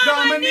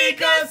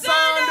 Yamaneika Saunders!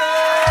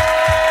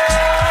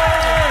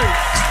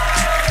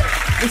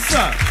 What's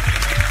up?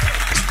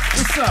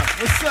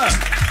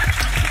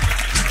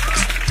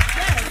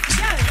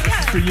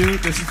 For you,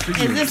 this is for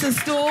you. Is this a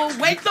stool?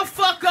 Wake the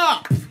fuck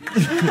up!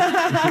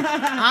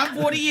 I'm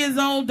 40 years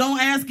old.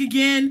 Don't ask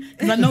again,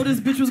 because I know this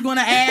bitch was going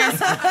to ask.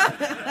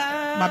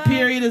 My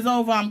period is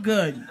over. I'm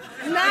good.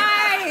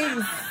 Nice!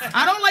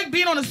 I don't like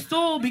being on a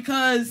stool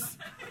because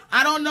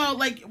I don't know.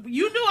 Like,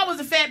 you knew I was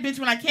a fat bitch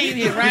when I came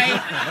here, right?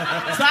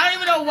 So I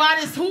don't even know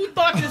who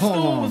thought this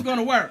stool was going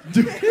to work.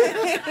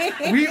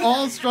 We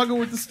all struggle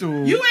with the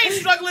stool. You ain't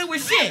struggling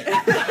with shit.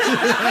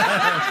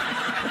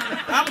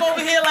 I'm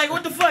over here like,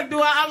 what the fuck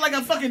do I'm like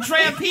a fucking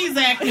trapeze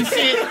act and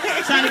shit,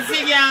 trying to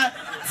figure out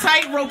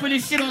tight-roping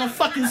this shit on a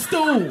fucking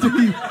stool.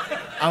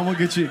 I'm gonna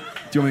get you.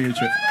 Do you want me to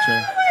get you a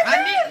chair?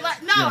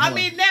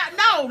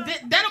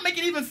 That'll make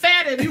it even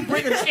fatter if you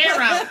bring a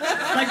chair out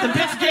like the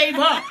bitch gave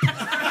up.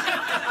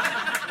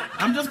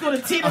 I'm just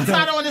gonna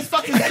teeter-totter on this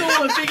fucking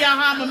stool and figure out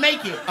how I'm gonna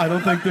make it. I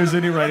don't think there's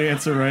any right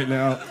answer right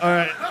now. All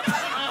right.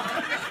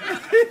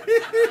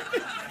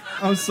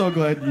 I'm so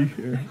glad you're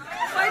here.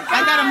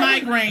 I got a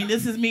migraine.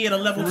 This is me at a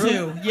level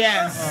 2.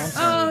 Yes.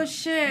 Oh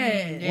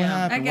shit.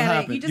 Yeah. What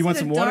happened? You want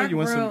some water? You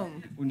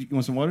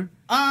want some water?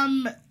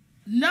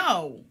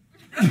 No.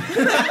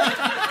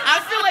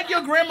 I feel like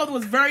your grandmother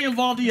was very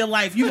involved in your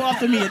life. You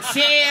offered me a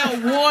chair,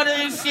 water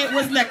and shit.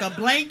 What's like a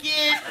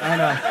blanket? I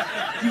know.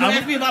 You gonna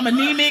ask me if I'm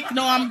anemic?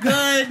 No, I'm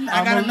good.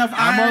 I got enough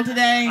iron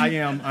today. I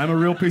am. I'm a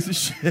real piece of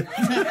shit.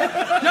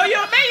 No,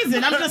 you're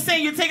amazing. I'm just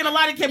saying you're taking a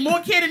lot of care.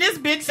 More care than this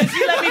bitch, and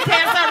she let me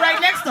pass out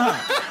right next to her.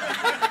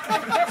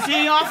 She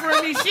ain't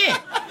offering me shit.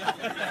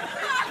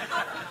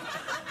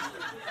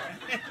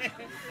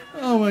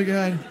 Oh my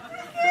god.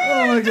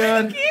 Oh my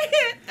god.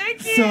 I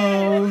can't.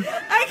 So,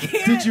 I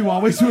can't. did you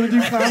always want to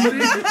do comedy?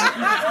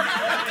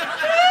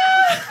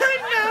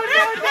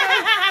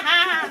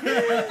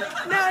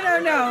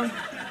 No.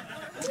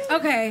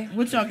 Okay.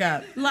 What y'all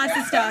got? Lots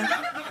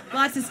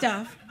of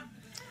stuff.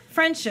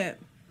 Friendship.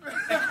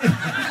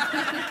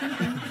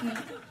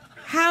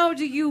 How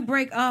do you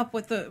break up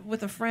with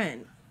a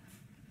friend?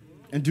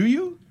 And do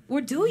you?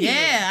 Or do you?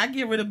 Yeah, I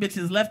get rid of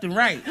bitches left and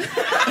right. You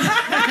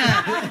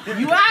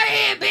out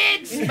here,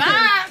 bitch.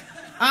 Bye.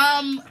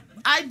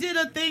 I did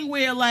a thing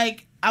where,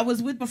 like, I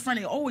was with my friend.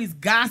 They always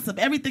gossip.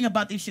 Everything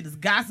about this shit is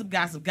gossip.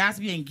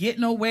 You ain't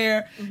getting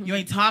nowhere. Mm-hmm. You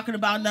ain't talking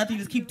about nothing.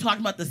 You just keep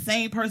talking about the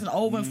same person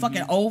over and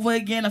fucking over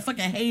again. I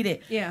fucking hate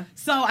it. Yeah.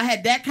 So I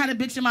had that kind of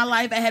bitch in my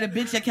life. I had a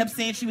bitch that kept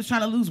saying she was trying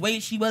to lose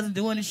weight. She wasn't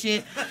doing the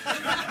shit.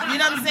 You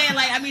know what I'm saying?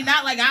 Like, I mean,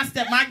 not like I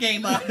stepped my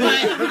game up,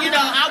 but, you know,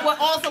 I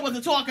also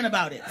wasn't talking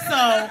about it.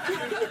 So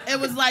it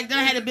was like, then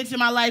I had a bitch in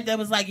my life that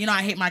was like, you know,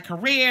 I hate my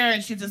career.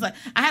 And she just like,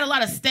 I had a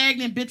lot of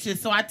stagnant bitches.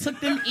 So I took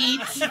them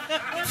each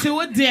to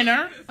a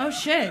dinner. Oh,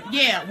 shit.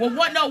 Yeah, well,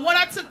 what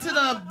I took to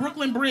the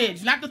Brooklyn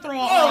Bridge, not to throw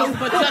off,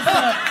 but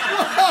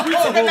just we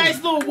took a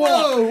nice little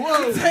walk.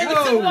 Whoa.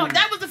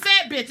 That was a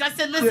fat bitch. I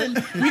said, listen,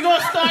 we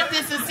gonna start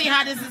this and see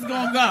how this is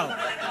gonna go.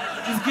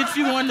 Just get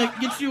you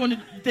on the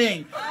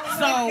thing.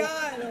 So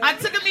I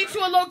took them each to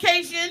a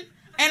location.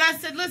 And I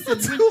said, listen.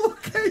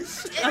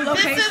 A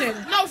location.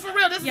 No, for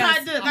real, this is how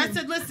I did it. I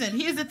said, listen,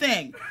 here's the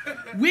thing.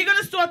 We're going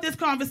to start this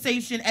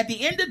conversation. At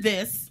the end of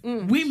this,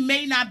 we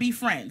may not be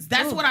friends.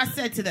 That's what I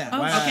said to them.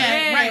 Oh,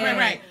 okay?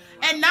 Right.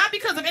 And not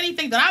because of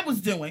anything that I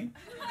was doing.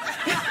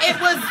 It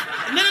was,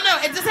 no.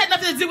 It just had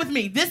nothing to do with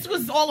me. This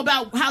was all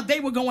about how they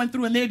were going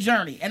through in their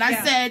journey. And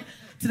I said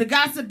to the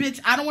gossip bitch,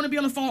 I don't want to be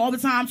on the phone all the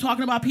time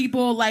talking about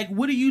people. Like,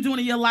 what are you doing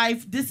in your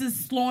life? This is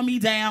slowing me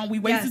down. We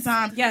wasting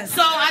time. Yes.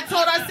 So I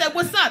told her, I said,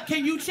 what's up?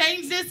 Can you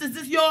change this? Is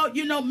this your,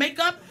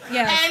 makeup?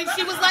 Yes. And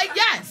she was like,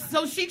 yes.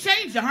 So she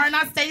changed it. Her and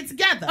I stayed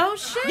together. Oh,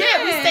 shit.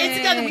 Yeah, we stayed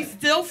together. We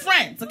still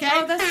friends, okay?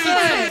 Oh, that's She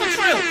good. took the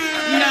truth,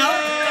 you know?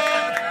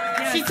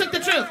 Yes. She took the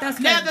truth. That's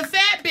good. Now, the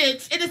fat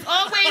bitch, it is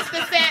always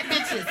the fat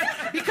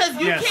bitches. Because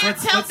you can't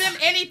tell them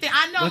anything.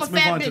 I know I'm a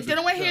fat bitch. They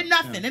don't want to hear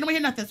nothing. They don't want to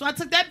hear nothing. So I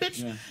took that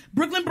bitch,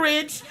 Brooklyn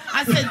Bridge.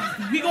 I said,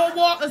 we gonna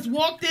let's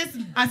walk this.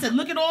 I said,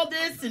 look at all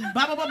this and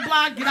blah, blah, blah,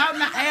 blah. Get out in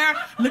the air.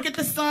 Look at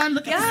the sun.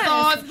 Look at the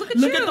stars.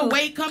 Look at the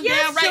weight come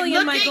down. Right? Jillian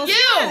Look Michaels. at you.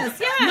 Yes.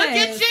 Look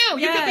at you.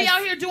 You could be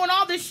out here doing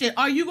all this shit.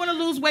 Are you going to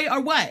lose weight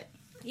or what?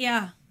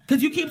 Yeah.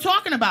 Because you keep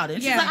talking about it.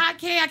 And she's like, I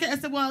can't. I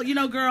said, well,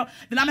 girl,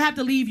 then I'm going to have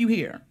to leave you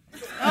here.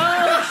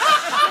 Oh,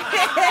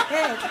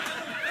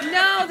 shit.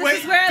 No,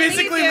 this is where I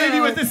physically leave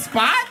you at this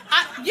spot?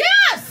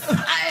 Yes! I'm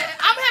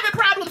having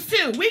problems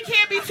too. We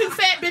can't be two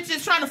fat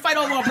bitches trying to fight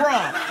over a bra.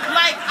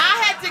 Like,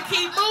 I had to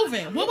keep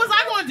moving. What was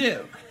I going to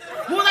do?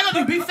 What was I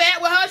going to do? Be fat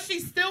with her?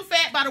 She's still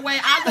fat, by the way.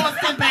 I lost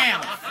 10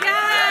 pounds.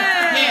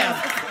 Yes!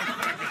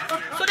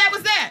 Yeah. So that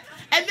was that.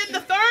 And then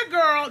the third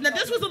girl, now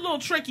this was a little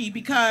tricky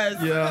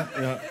because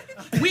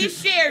we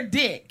shared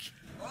dick.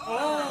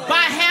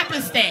 By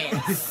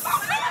happenstance.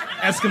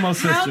 Eskimo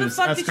sisters. How the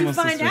fuck did you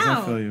find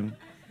out? I feel you.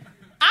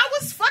 I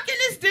was fucking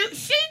this dude.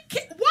 She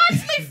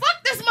watched me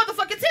fuck this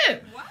motherfucker too.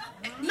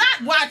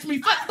 Not watch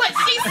me fuck, but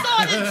she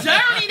saw the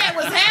journey that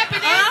was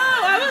happening.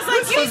 Oh, I was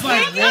like, you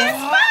can't get a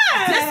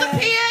spot.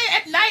 Disappear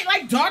at night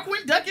like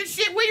Darkwing Duck and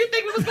shit. Where you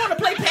think we was going to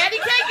play patty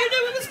cake? You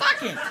knew we was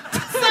fucking.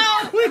 So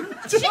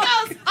she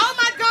goes, oh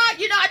my God,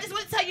 I just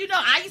want to tell you,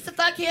 I used to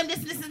fuck him him,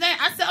 this and that.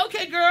 I said,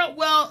 okay, girl,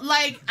 well,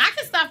 like, I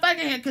can stop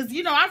fucking him because,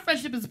 you know, our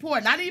friendship is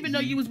important. I didn't even know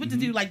you was with the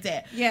dude like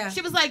that. Yeah.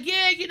 She was like,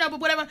 yeah, you know, but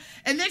whatever.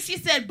 And then she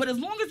said, but as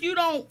long as you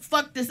don't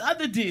fuck this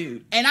other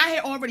dude. And I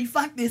had already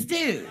fucked this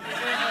dude.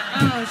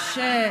 Oh,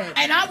 shit.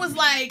 And I was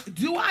like,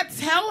 do I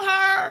tell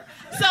her?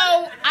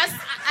 So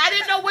I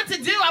didn't know what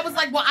to do. I was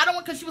like, well, I don't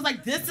want, because she was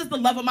like, this is the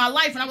love of my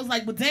life. And I was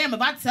like, well, damn,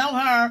 if I tell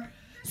her.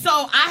 So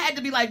I had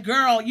to be like,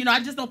 girl, you know, I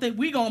just don't think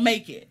we gonna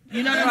make it.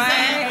 You know what I'm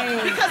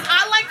saying? Because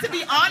I like to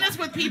be honest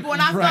with people,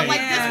 and I felt like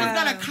this was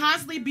gonna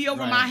constantly be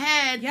over my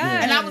head.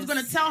 Yes. And I was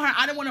gonna tell her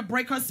I didn't want to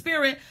break her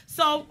spirit.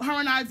 So her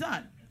and I are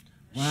done.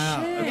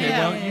 Wow. Shit. Okay.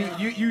 Well,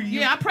 you.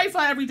 Yeah, I pray for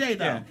her every day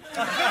though.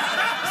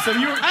 Yeah. So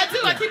you were. I do.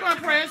 I keep her in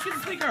prayer. She's a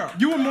sweet girl.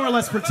 You were more or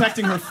less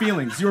protecting her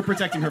feelings. You were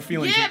protecting her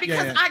feelings. Yeah,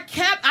 because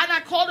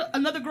I called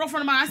another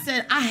girlfriend of mine. I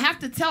said, I have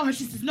to tell her.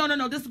 She says, no,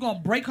 this is going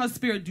to break her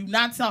spirit. Do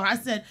not tell her. I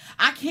said,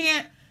 I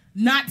can't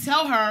not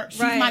tell her.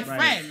 She's my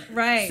friend.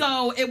 Right.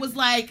 So it was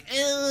like,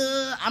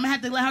 I'm going to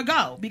have to let her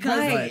go.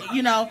 Because,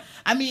 you know,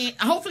 I mean,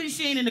 hopefully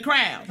she ain't in the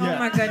crowd. Oh,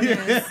 my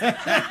goodness.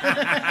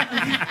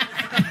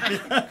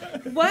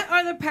 What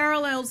are the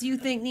parallels you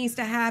think needs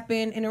to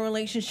happen in a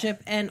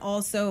relationship and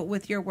also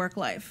with your work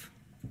life?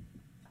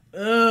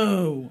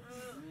 Oh.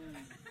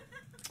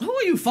 Who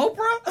are you,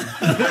 Fopra? Fake ass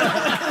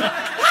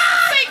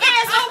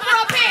Oprah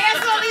up here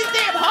answering all these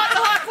damn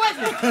heart-to-heart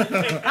questions.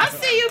 I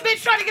see you,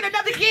 bitch, trying to get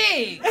another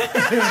gig.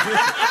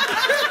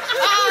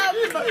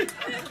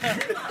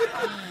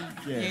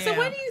 So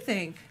what do you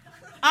think?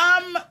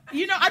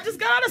 You know, I just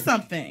got out of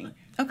something.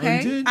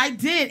 Okay. I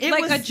did. It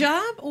like was a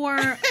job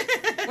or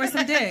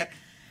some dick?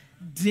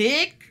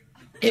 Dick.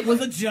 It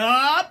was a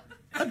job.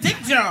 A dick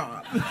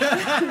job.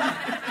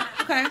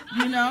 Okay.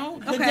 You know?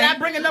 Okay. Did I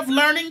bring enough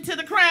learning to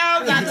the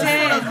crowd? I just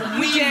sort of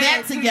weave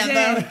that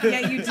together.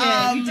 Yeah, you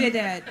did. You did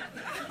that.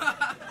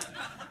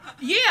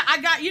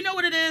 Yeah, you know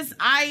what it is?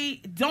 I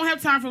don't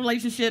have time for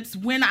relationships.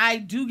 When I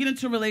do get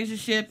into a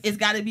relationship, it's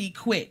got to be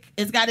quick.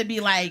 It's got to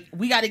be like,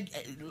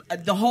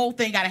 the whole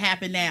thing got to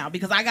happen now.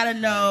 Because I got to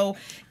know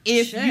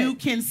if you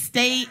can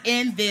stay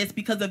in this,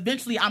 because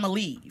eventually I'm going to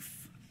leave.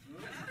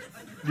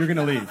 You're going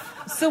to leave.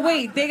 So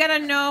wait, you gotta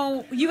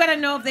know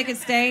if they can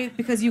stay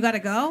because you gotta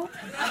go?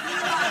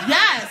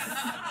 Yes.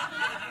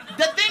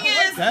 The thing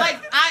is, like,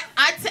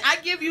 I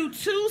give you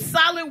 2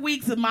 solid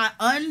weeks of my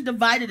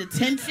undivided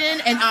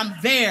attention, and I'm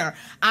there.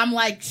 I'm,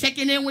 like,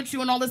 checking in with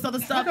you and all this other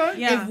stuff.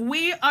 Okay. Yeah. If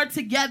we are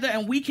together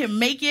and we can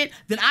make it,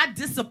 then I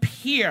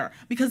disappear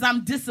because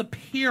I'm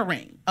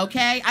disappearing,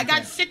 okay? I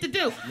got shit to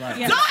do. Right.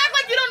 Yes. Don't act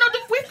like you don't know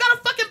we've got a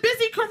fucking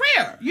busy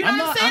career. You know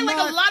what I'm saying?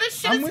 A lot of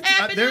shit is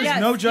happening. There's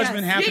no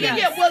judgment happening.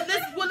 Yeah. Well,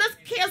 let's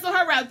cancel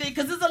her out there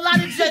because there's a lot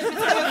of judgment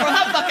coming from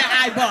her fucking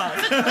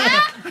eyeballs.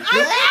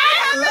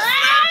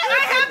 I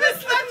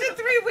haven't slept in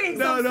 3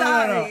 weeks. I'm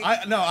sorry. I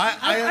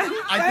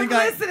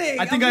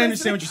think I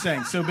understand what you're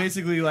saying. So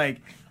basically, like,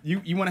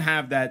 you want to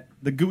have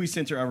the gooey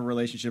center of a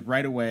relationship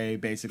right away,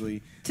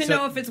 basically. To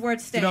know if it's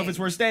worth staying. To know if it's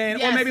worth staying,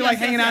 yes, or maybe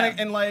hanging out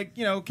and like,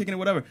 you know, kicking it,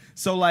 whatever.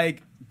 So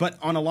like, but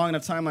on a long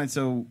enough timeline,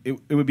 so it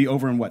would be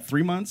over in what,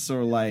 3 months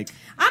or like?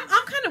 I'm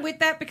kind of with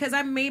that because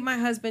I made my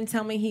husband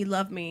tell me he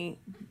loved me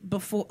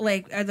before,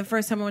 like the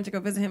first time I went to go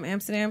visit him in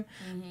Amsterdam,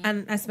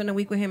 and I spent a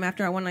week with him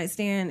after our one night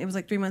stand. It was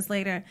like 3 months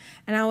later,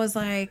 and I was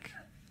like,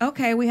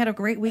 okay, we had a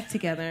great week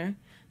together.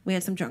 We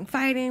had some drunk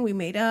fighting. We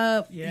made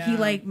up. Yeah. He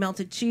like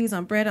melted cheese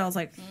on bread. I was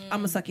like, I'm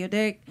gonna suck your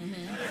dick.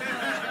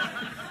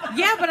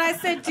 Yeah, but I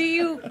said, do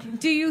you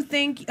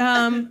think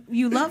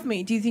you love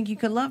me? Do you think you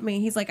could love me?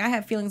 He's like, I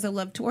have feelings of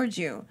love towards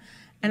you.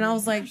 And I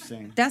was like,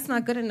 that's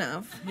not good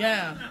enough.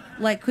 Yeah.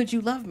 Like, could you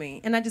love me?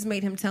 And I just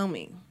made him tell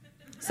me.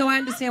 So I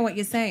understand what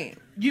you're saying.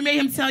 You made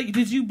him tell you.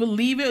 Did you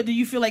believe it, or do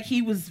you feel like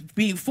he was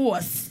being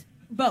forced?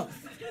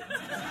 Both.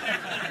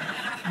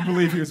 You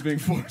believe he was being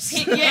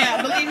forced? Yeah,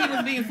 I believe he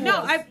was being forced.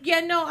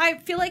 I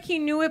feel like he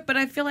knew it, but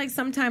I feel like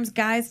sometimes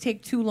guys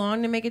take too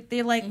long to make it.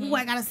 They're like, ooh,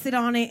 I gotta sit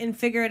on it and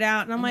figure it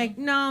out. And I'm like,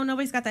 no,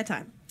 nobody's got that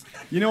time.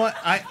 You know what?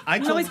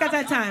 Nobody's got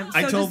that time. So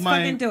I told just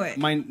fucking do it.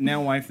 my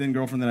now wife, then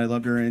girlfriend that I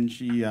loved her, and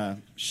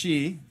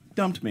she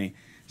dumped me.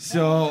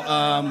 So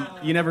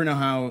you never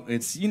know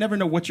you never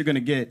know what you're gonna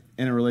get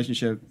in a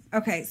relationship.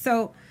 Okay,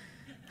 so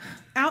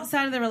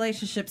outside of the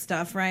relationship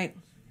stuff, right?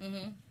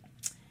 Mm-hmm.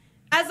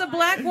 As a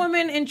black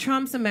woman in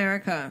Trump's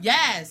America.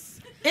 Yes.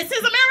 It's his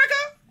America?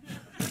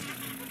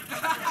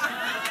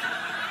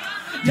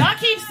 Y'all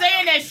keep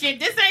saying that shit.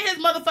 This ain't his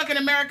motherfucking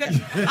America.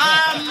 Please.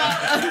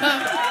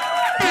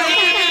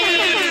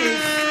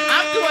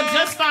 I'm doing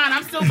just fine.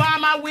 I'm still buying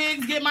my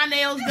wigs, get my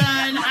nails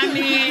done. I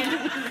mean,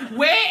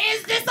 where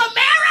is this America?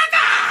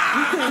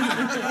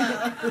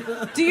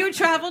 Do you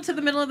travel to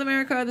the middle of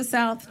America or the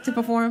South to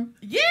perform?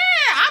 Yeah,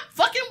 I'm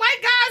fucking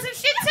white guys and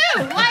shit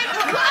too. Like,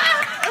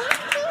 what?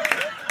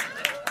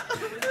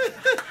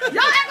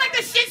 Y'all act like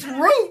the shit's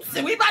roots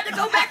and we about to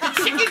go back to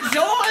Chicken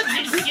George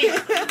and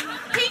shit.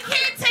 He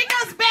can't take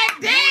us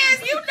back there.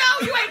 You know,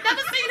 you ain't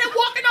never seen him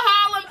walking to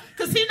Harlem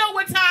because he know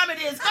what time it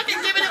is.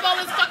 Fucking giving him all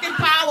his fucking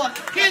power.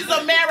 Here's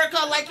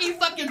America like he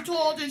fucking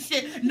told and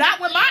shit. Not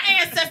when my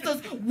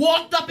ancestors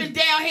walked up and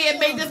down here and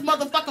made this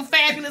motherfucker motherfucker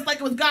fabulous like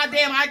it was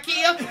goddamn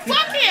IKEA.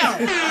 Fuck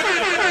him.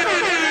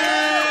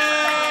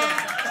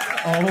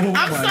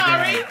 I'm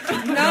sorry.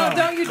 No,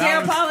 don't you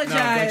dare apologize.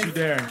 No, don't you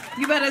dare.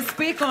 You better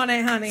speak on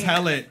it, honey.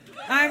 Tell it.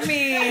 I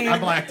mean, I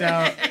blacked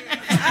out.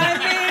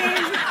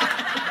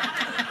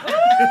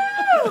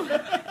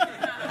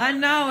 I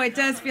know it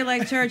does feel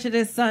like church. It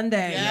is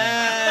Sunday.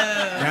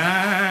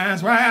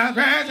 Yes.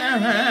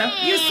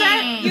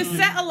 You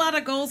set a lot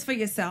of goals for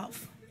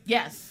yourself.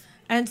 Yes.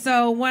 And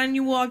so when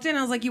you walked in,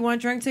 I was like, you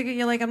want a drink ticket?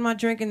 You're like, I'm not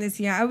drinking this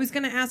year. I was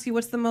going to ask you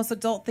what's the most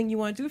adult thing you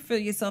want to do for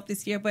yourself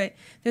this year, but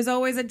there's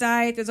always a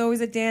diet, there's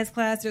always a dance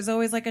class, there's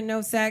always like a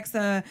no sex,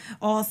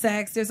 all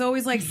sex. There's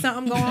always like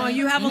something going on.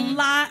 You have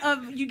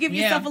you give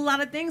yourself a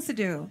lot of things to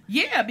do.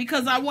 Yeah,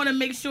 because I want to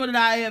make sure that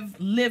I have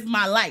lived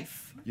my life.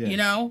 Yeah. You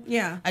know?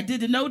 Yeah. I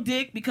did the no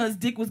dick because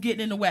dick was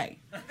getting in the way.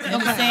 You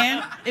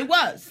understand? It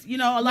was. You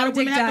know, a lot of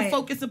women have to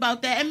focus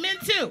about that. And men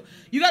too.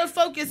 You got to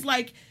focus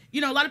like, you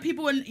know, a lot of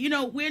people,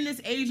 we're in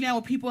this age now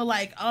where people are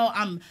like, oh,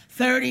 I'm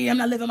 30, I'm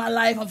not living my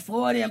life, I'm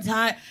 40, I'm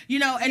tired. You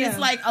know, and it's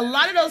like a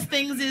lot of those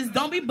things is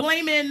don't be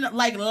blaming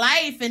like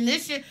life and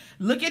this shit.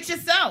 Look at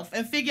yourself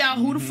and figure out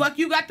who the fuck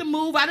you got to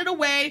move out of the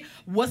way.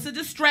 What's a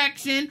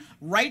distraction?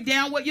 Write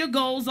down what your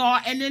goals are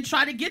and then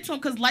try to get to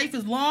them because life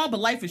is long, but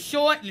life is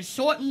short and it's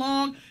short and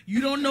long. You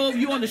don't know if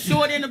you're on the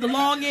short end of the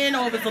long end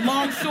or if it's the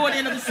long short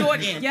end of the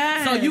short end.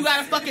 Yes. So you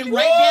got to fucking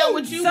write down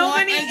what you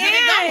want and get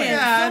it going.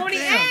 So many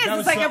ends.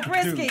 It's like a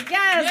brisket.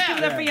 Yes. Yeah. Give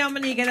it up for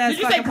Yamaneika. That's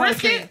Did you say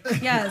brisket?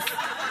 Yes.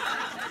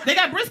 They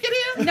got brisket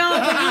here? No,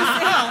 but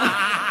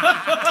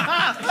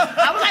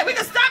I was like, we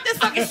can stop this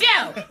fucking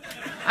show.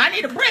 I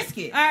need a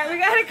brisket. All right, we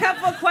got a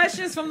couple of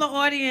questions from the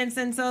audience,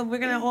 and so we're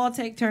going to all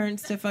take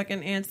turns to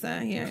fucking answer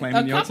here.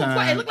 Claiming your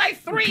time. It looked like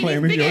 3. These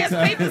Claiming your big-ass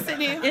time. papers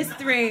in here. It's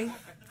 3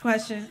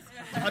 questions.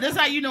 Oh, that's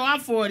how you know I'm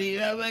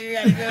 40. I'm like, I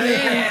gotta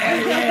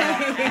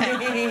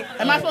go in.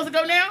 Am I supposed to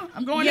go now?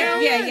 I'm going now?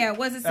 Yeah.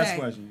 What's it say? That's the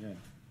question, yeah.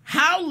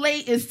 How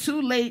late is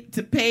too late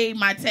to pay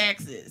my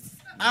taxes?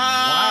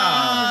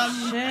 Wow.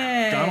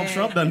 Shit. Donald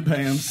Trump doesn't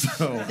pay him,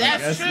 so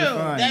That's true.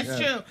 That's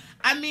yeah. true.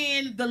 I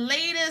mean, the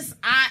latest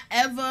I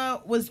ever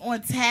was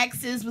on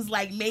taxes was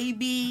like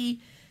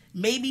maybe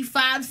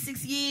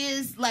 5-6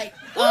 years. Like,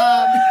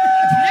 no.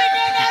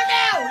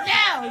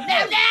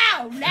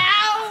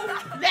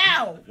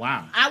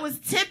 Wow. I was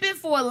temping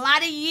for a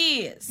lot of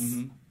years.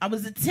 Mm-hmm. I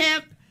was a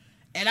temp,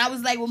 and I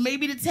was like, well,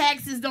 maybe the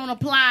taxes don't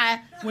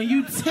apply when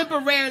you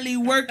temporarily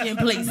work in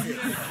places.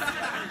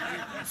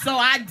 So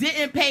I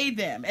didn't pay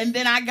them. And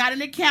then I got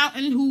an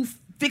accountant who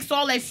fixed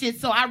all that shit.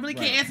 So I really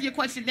can't answer your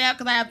question now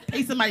because I have to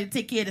pay somebody to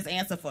take care of this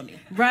answer for me.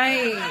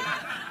 Right.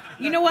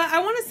 You know what? I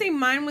want to say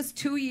mine was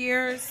 2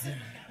 years.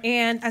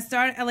 And I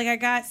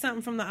got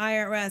something from the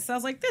IRS. So I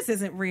was like, this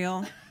isn't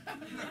real.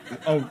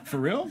 Oh, for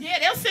real? Yeah,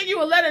 they'll send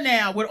you a letter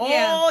now with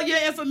all your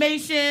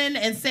information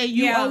and say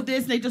you owe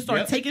this. And they just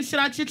start taking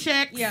shit out your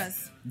checks.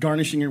 Yes.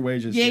 Garnishing your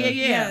wages.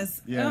 Yes.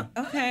 Yeah.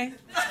 Oh, okay.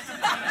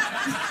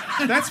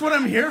 That's what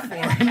I'm here for.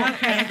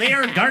 Okay. They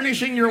are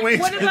garnishing your wages.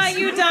 What about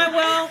you,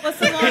 Danielle? What's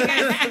the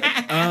longest?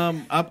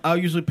 I'll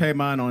usually pay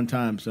mine on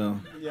time, so.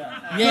 Yeah.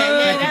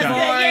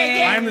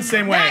 I'm the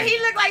same way. Nah, he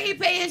look like he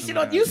pay his shit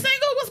on. You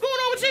single? What's going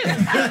on with you?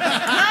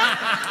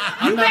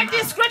 Huh? You back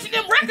there scratching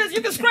them records?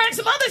 You can scratch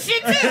some other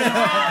shit too.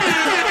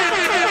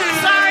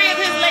 Sorry if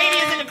his lady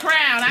is in the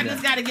crowd. I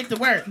just got to get to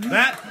work.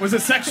 That was a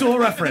sexual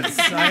reference.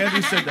 I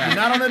understood that.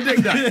 Not on a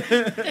dig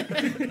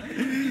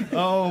dive.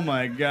 Oh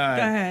my God.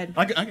 Go ahead.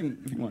 I can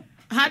if you want.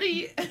 How do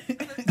you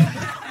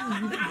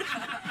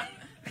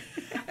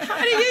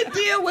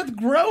deal with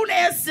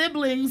grown-ass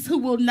siblings who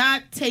will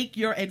not take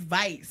your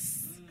advice?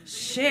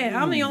 Shit,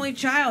 I'm the only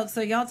child,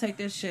 so y'all take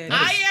this shit.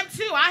 I am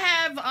too.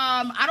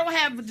 I don't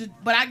have,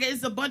 but I guess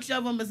it's a bunch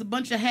of them. It's a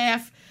bunch of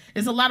half.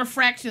 There's a lot of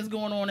fractions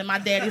going on in my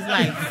daddy's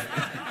life.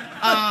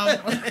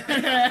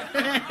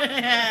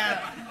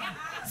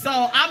 So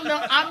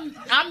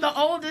I'm the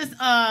oldest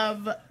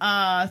of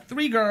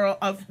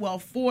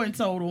 4 in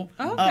total,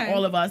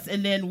 all of us.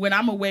 And then when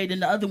I'm away, then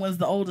the other one's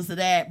the oldest of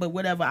that. But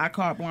whatever, I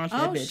carte blanche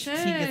that bitch. Shit.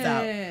 She gets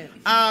out.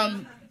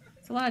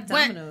 It's a lot of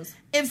dominoes.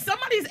 If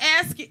somebody's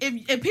asking,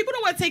 if people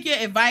don't want to take your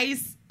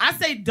advice, I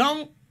say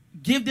don't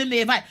give them the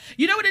advice.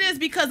 You know what it is?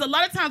 Because a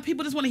lot of times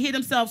people just want to hear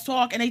themselves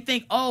talk and they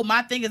think, oh,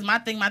 my thing is my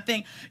thing, my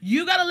thing.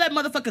 You got to let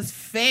motherfuckers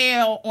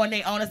fail on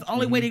their own. That's the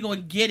only way they're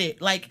going to get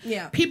it. Like,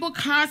 people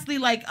constantly,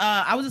 like,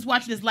 I was just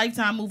watching this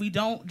Lifetime movie,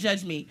 Don't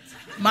Judge Me.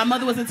 My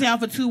mother was in town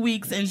for 2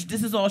 weeks and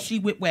this is all she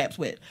whip-waps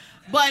with.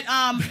 But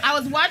I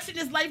was watching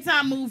this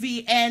Lifetime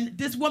movie and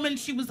this woman,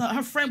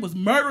 her friend was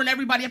murdering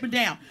everybody up and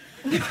down.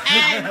 And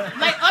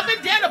like up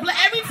and down,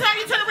 every time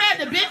you turn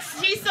around, the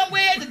bitch, she's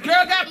somewhere, the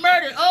girl got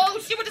murdered. Oh,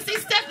 she went to see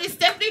Stephanie.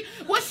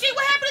 What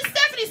happened to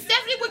Stephanie?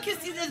 Stephanie, when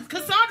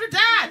Cassandra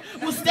died.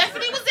 Well,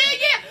 Stephanie was there,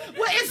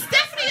 yeah. Well, if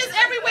Stephanie is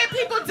everywhere,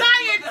 people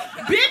dying,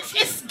 bitch,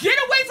 get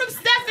away from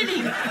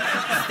Stephanie.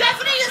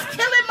 Stephanie is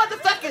killing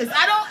motherfuckers.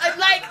 I don't,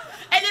 like,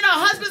 and then her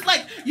husband's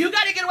like, you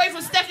gotta get away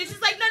from Stephanie. She's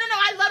like, no,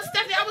 I love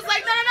Stephanie. I was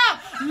like, no.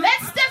 Let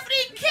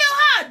Stephanie kill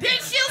her. Then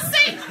she'll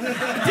see.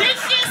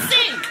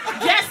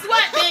 Guess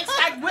what, bitch?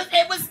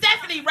 It was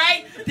Stephanie.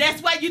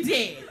 That's why you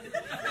dead.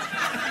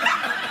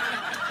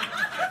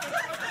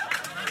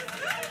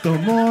 The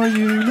more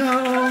you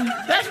know.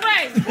 That's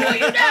right. The more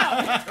you know.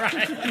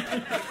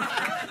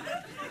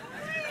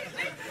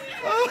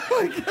 Oh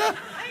my God.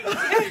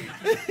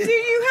 Do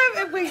you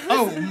have? Wait.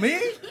 Oh, me?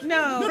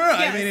 No. No.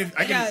 Yes, I mean,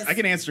 I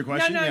can answer the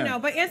question. No.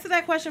 But answer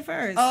that question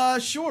first.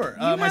 Sure.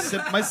 My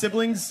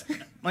siblings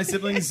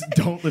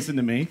don't listen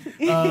to me.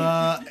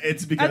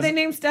 It's because Are they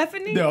named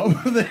Stephanie? No,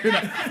 they're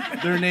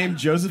not. They're named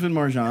Joseph and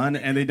Marjan,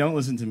 and they don't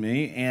listen to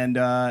me, and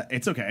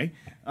it's okay.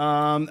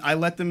 I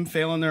let them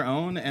fail on their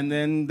own, and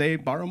then they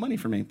borrow money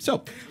from me.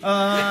 So,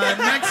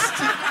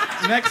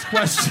 next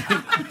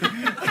question.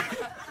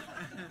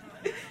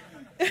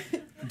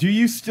 Do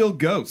you still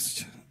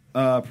ghost?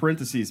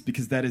 Parentheses,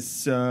 because that is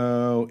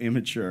so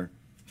immature.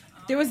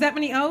 There was that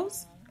many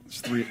O's?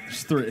 It's three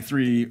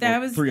That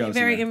was three O's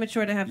very in there.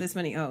 immature to have this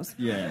many O's.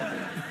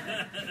 Yeah.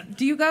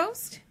 Do you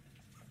ghost?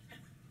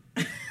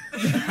 Do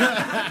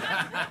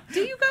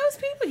you ghost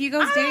people? Do you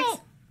ghost dates?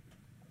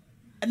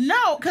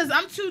 No, because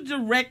I'm too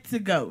direct to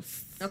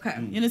ghost. Okay.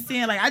 You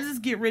understand? Like, I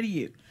just get rid of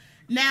you.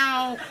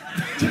 Now,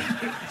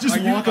 Just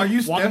walk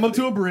them up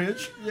to a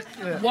bridge.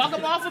 walk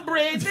them off a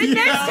bridge. The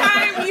next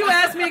time you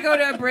ask me to go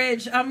to a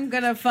bridge, I'm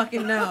gonna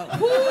fucking know.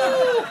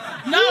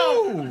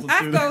 No.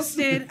 I've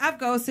ghosted.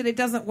 It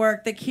doesn't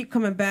work. They keep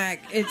coming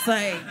back. It's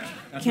like,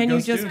 can you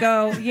ghosts just do.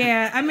 go?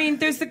 Yeah. I mean,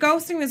 there's the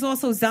ghosting. There's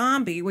also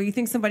zombie, where you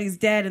think somebody's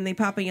dead and they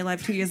pop in your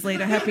life 2 years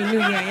later. Happy New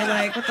Year. You're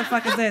like, what the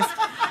fuck is this?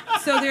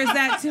 So there's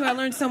that too. I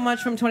learned so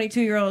much from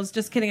 22-year-olds.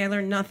 Just kidding. I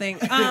learned nothing.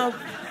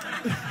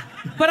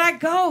 But I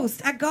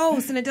ghost,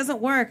 and it doesn't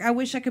work. I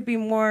wish I could be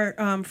more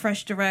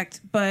fresh direct,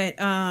 but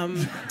I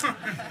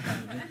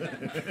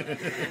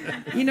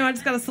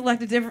just got to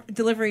select a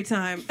delivery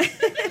time.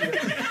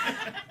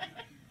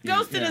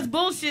 Ghosting is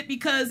bullshit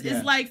because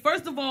it's like,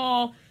 first of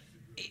all,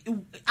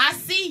 I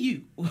see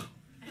you.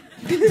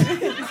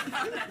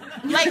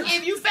 Like,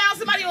 if you found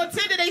somebody on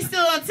Tinder, they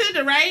still on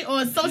Tinder, right?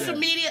 Or social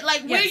media.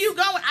 Like, where you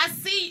going? I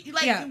see,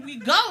 like, we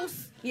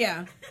ghost.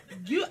 Yeah.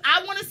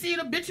 I want to see an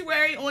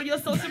obituary on your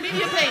social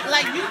media page.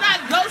 Like, you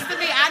not ghosting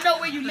me. I know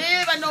where you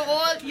live. I know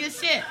all your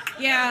shit.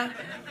 Yeah.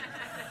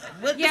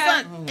 What the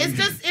fuck? It's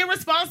just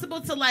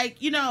irresponsible to, like,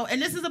 and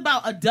this is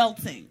about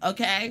adulting,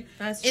 okay?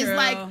 That's It's true.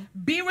 like,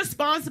 be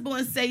responsible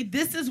and say,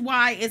 this is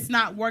why it's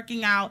not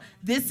working out.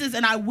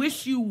 And I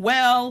wish you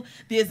well.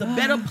 There's a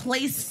better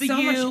place for so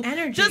you. much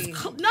energy. Just,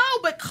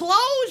 but close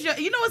your,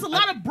 it's a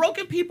lot of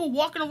broken people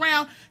walking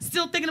around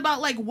still thinking about,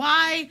 like,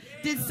 why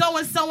did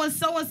so-and-so and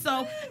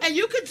so-and-so? And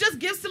you could just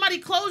give somebody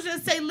closure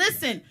and say,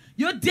 listen,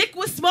 your dick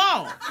was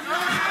small.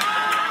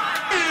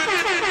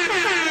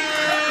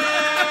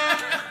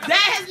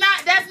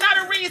 That's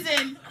not a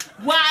reason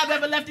why I've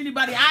ever left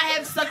anybody. I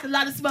have sucked a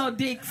lot of small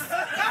dicks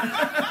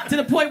to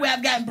the point where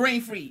I've gotten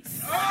brain freeze.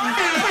 Because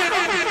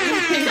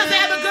they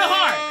have a good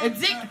heart. A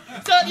dick.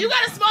 So if you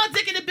got a small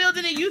dick in the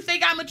building and you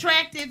think I'm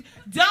attractive,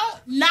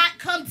 don't not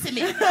come to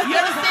me. You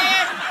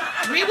understand?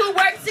 We will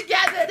work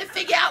together to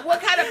figure out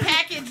what kind of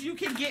package you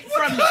can get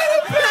from me.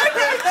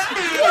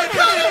 What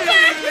kind of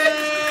package?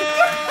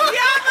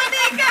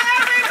 Yamaneika,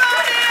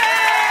 everybody!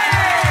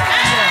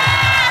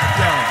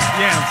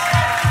 Yes.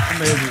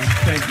 Amazing.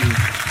 Thank you.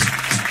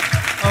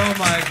 Oh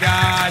my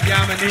God,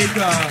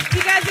 Yamaneika.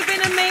 You guys have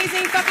been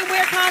amazing. Fucking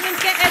wear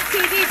condoms. Get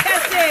STD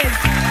tested.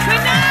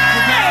 Good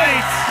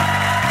night.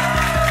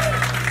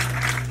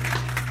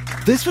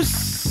 This was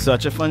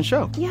such a fun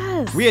show.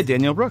 Yes. We had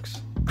Danielle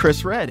Brooks,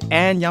 Chris Redd,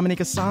 and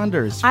Yamaneika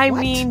Saunders. I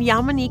What? mean,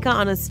 Yamaneika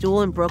on a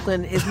stool in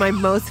Brooklyn is my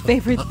most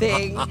favorite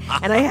thing,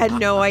 and I had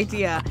no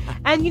idea.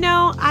 And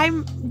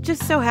I'm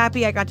just so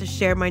happy I got to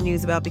share my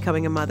news about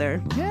becoming a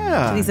mother.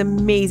 Yeah. To these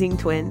amazing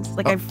twins.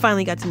 Like, I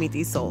finally got to meet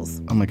these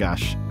souls. Oh my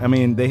gosh. I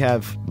mean, they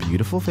have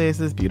beautiful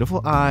faces,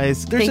 beautiful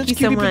eyes. They're Thank such you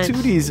so cutie much.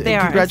 patooties. They are.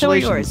 And so are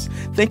Congratulations.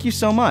 Thank you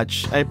so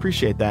much. I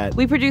appreciate that.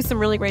 We produced some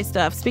really great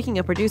stuff. Speaking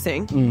of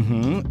producing,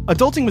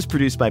 Adulting was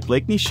produced by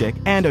Blakeney Schick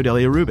and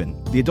Odelia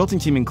Rubin. The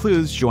adulting team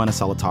includes Joanna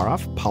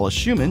Solotaroff, Paula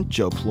Schumann,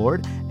 Joe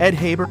Plord, Ed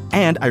Haber,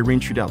 and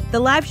Irene Trudell. the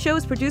live show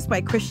is produced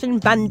by Christian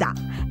Banda.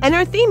 And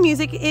our theme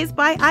music is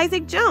by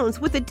Isaac Jones,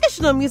 with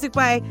additional music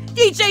by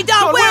DJ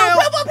Don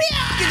Will.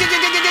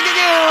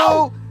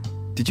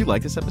 Did you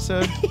like this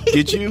episode?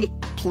 Did you?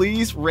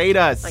 Please rate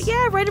us.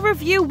 Yeah, write a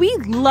review. We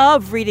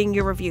love reading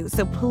your reviews,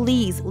 so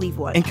please leave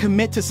one. And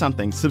commit to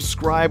something.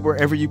 Subscribe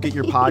wherever you get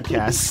your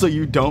podcasts so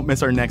you don't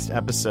miss our next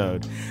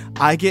episode.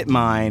 I get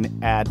mine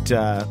at...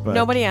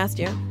 Nobody asked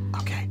you.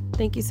 Okay.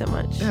 Thank you so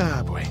much.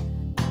 Oh, boy.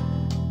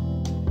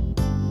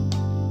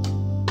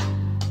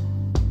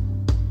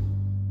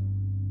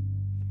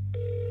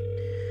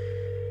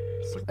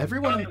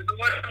 Everyone... They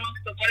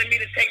wanted me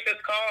to take this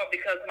call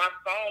because my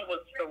phone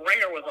the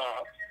ringer was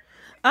off.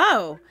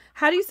 Oh,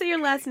 how do you say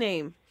your last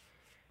name?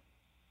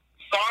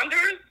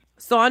 Saunders?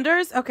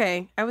 Saunders?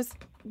 Okay.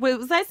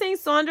 Was I saying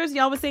Saunders?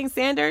 Y'all was saying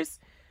Sanders?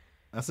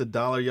 That's $1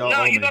 y'all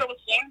No, owe you me. thought it was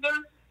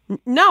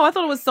Saunders? No, I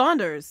thought it was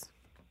Saunders.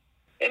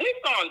 It is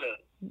Saunders.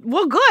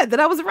 Well, good. Then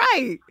I was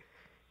right.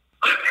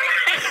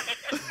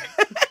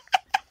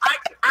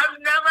 I've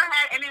never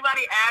had anybody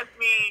anybody asks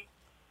me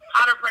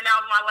how to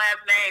pronounce my last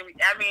name,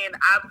 I mean,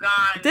 I've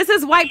gone. This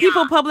is white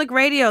people public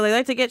radio. They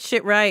like to get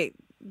shit right.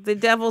 The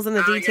devil's in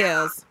the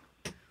details.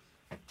 Yeah.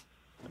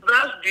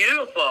 That's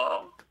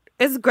beautiful.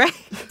 It's great.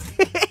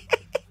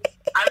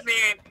 I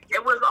mean, it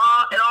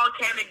all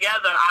came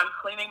together. I'm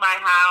cleaning my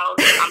house.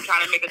 I'm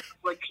trying to make a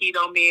couple of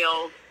keto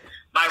meals.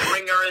 My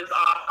ringer is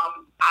off.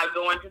 I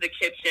go into the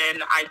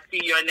kitchen. I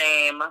see your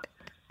name.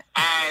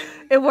 And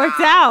it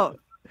worked out.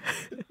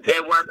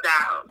 It worked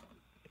out.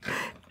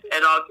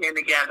 It all came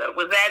together.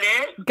 Was that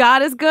it?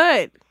 God is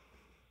good.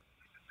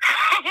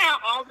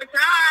 All the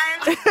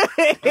time.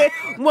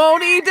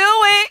 Won't he do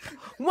it?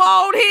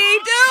 Won't he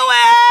do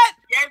it?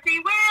 Yes, he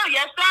will.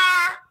 Yes,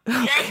 sir.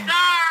 Yes,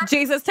 sir.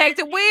 Jesus, take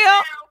the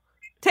wheel.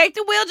 Take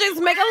the wheel, Jesus.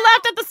 Make a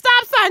left at the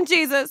stop sign,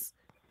 Jesus.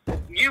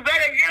 You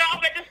better get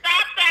off at the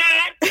stop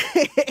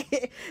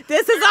sign.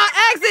 This is our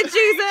exit,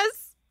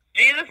 Jesus.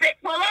 Jesus said,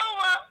 pull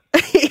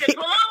over. He said,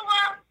 pull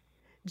over.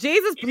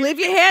 Jesus, leave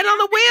your hand on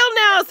the wheel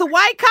now. It's a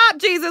white cop,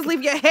 Jesus.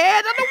 Leave your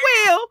hand on the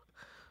wheel.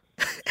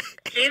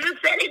 Jesus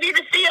said he need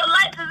to see your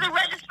license and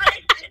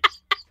registration.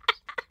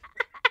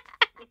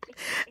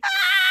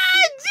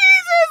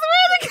 Jesus,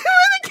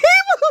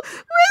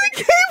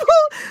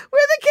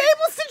 where the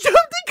cables to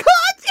jump the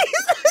car,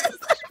 Jesus.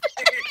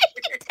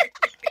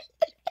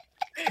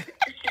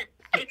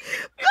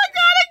 I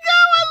gotta go.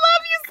 I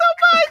love you so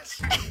much.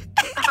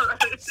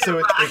 So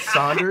it's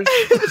Saunders?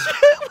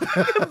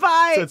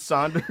 Bye. So it's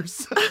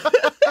Saunders?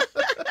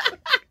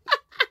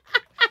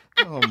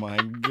 Oh, my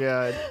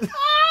God.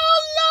 Oh,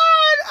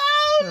 Lord.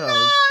 Oh, Lord.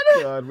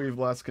 Oh, God, we've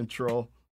lost control.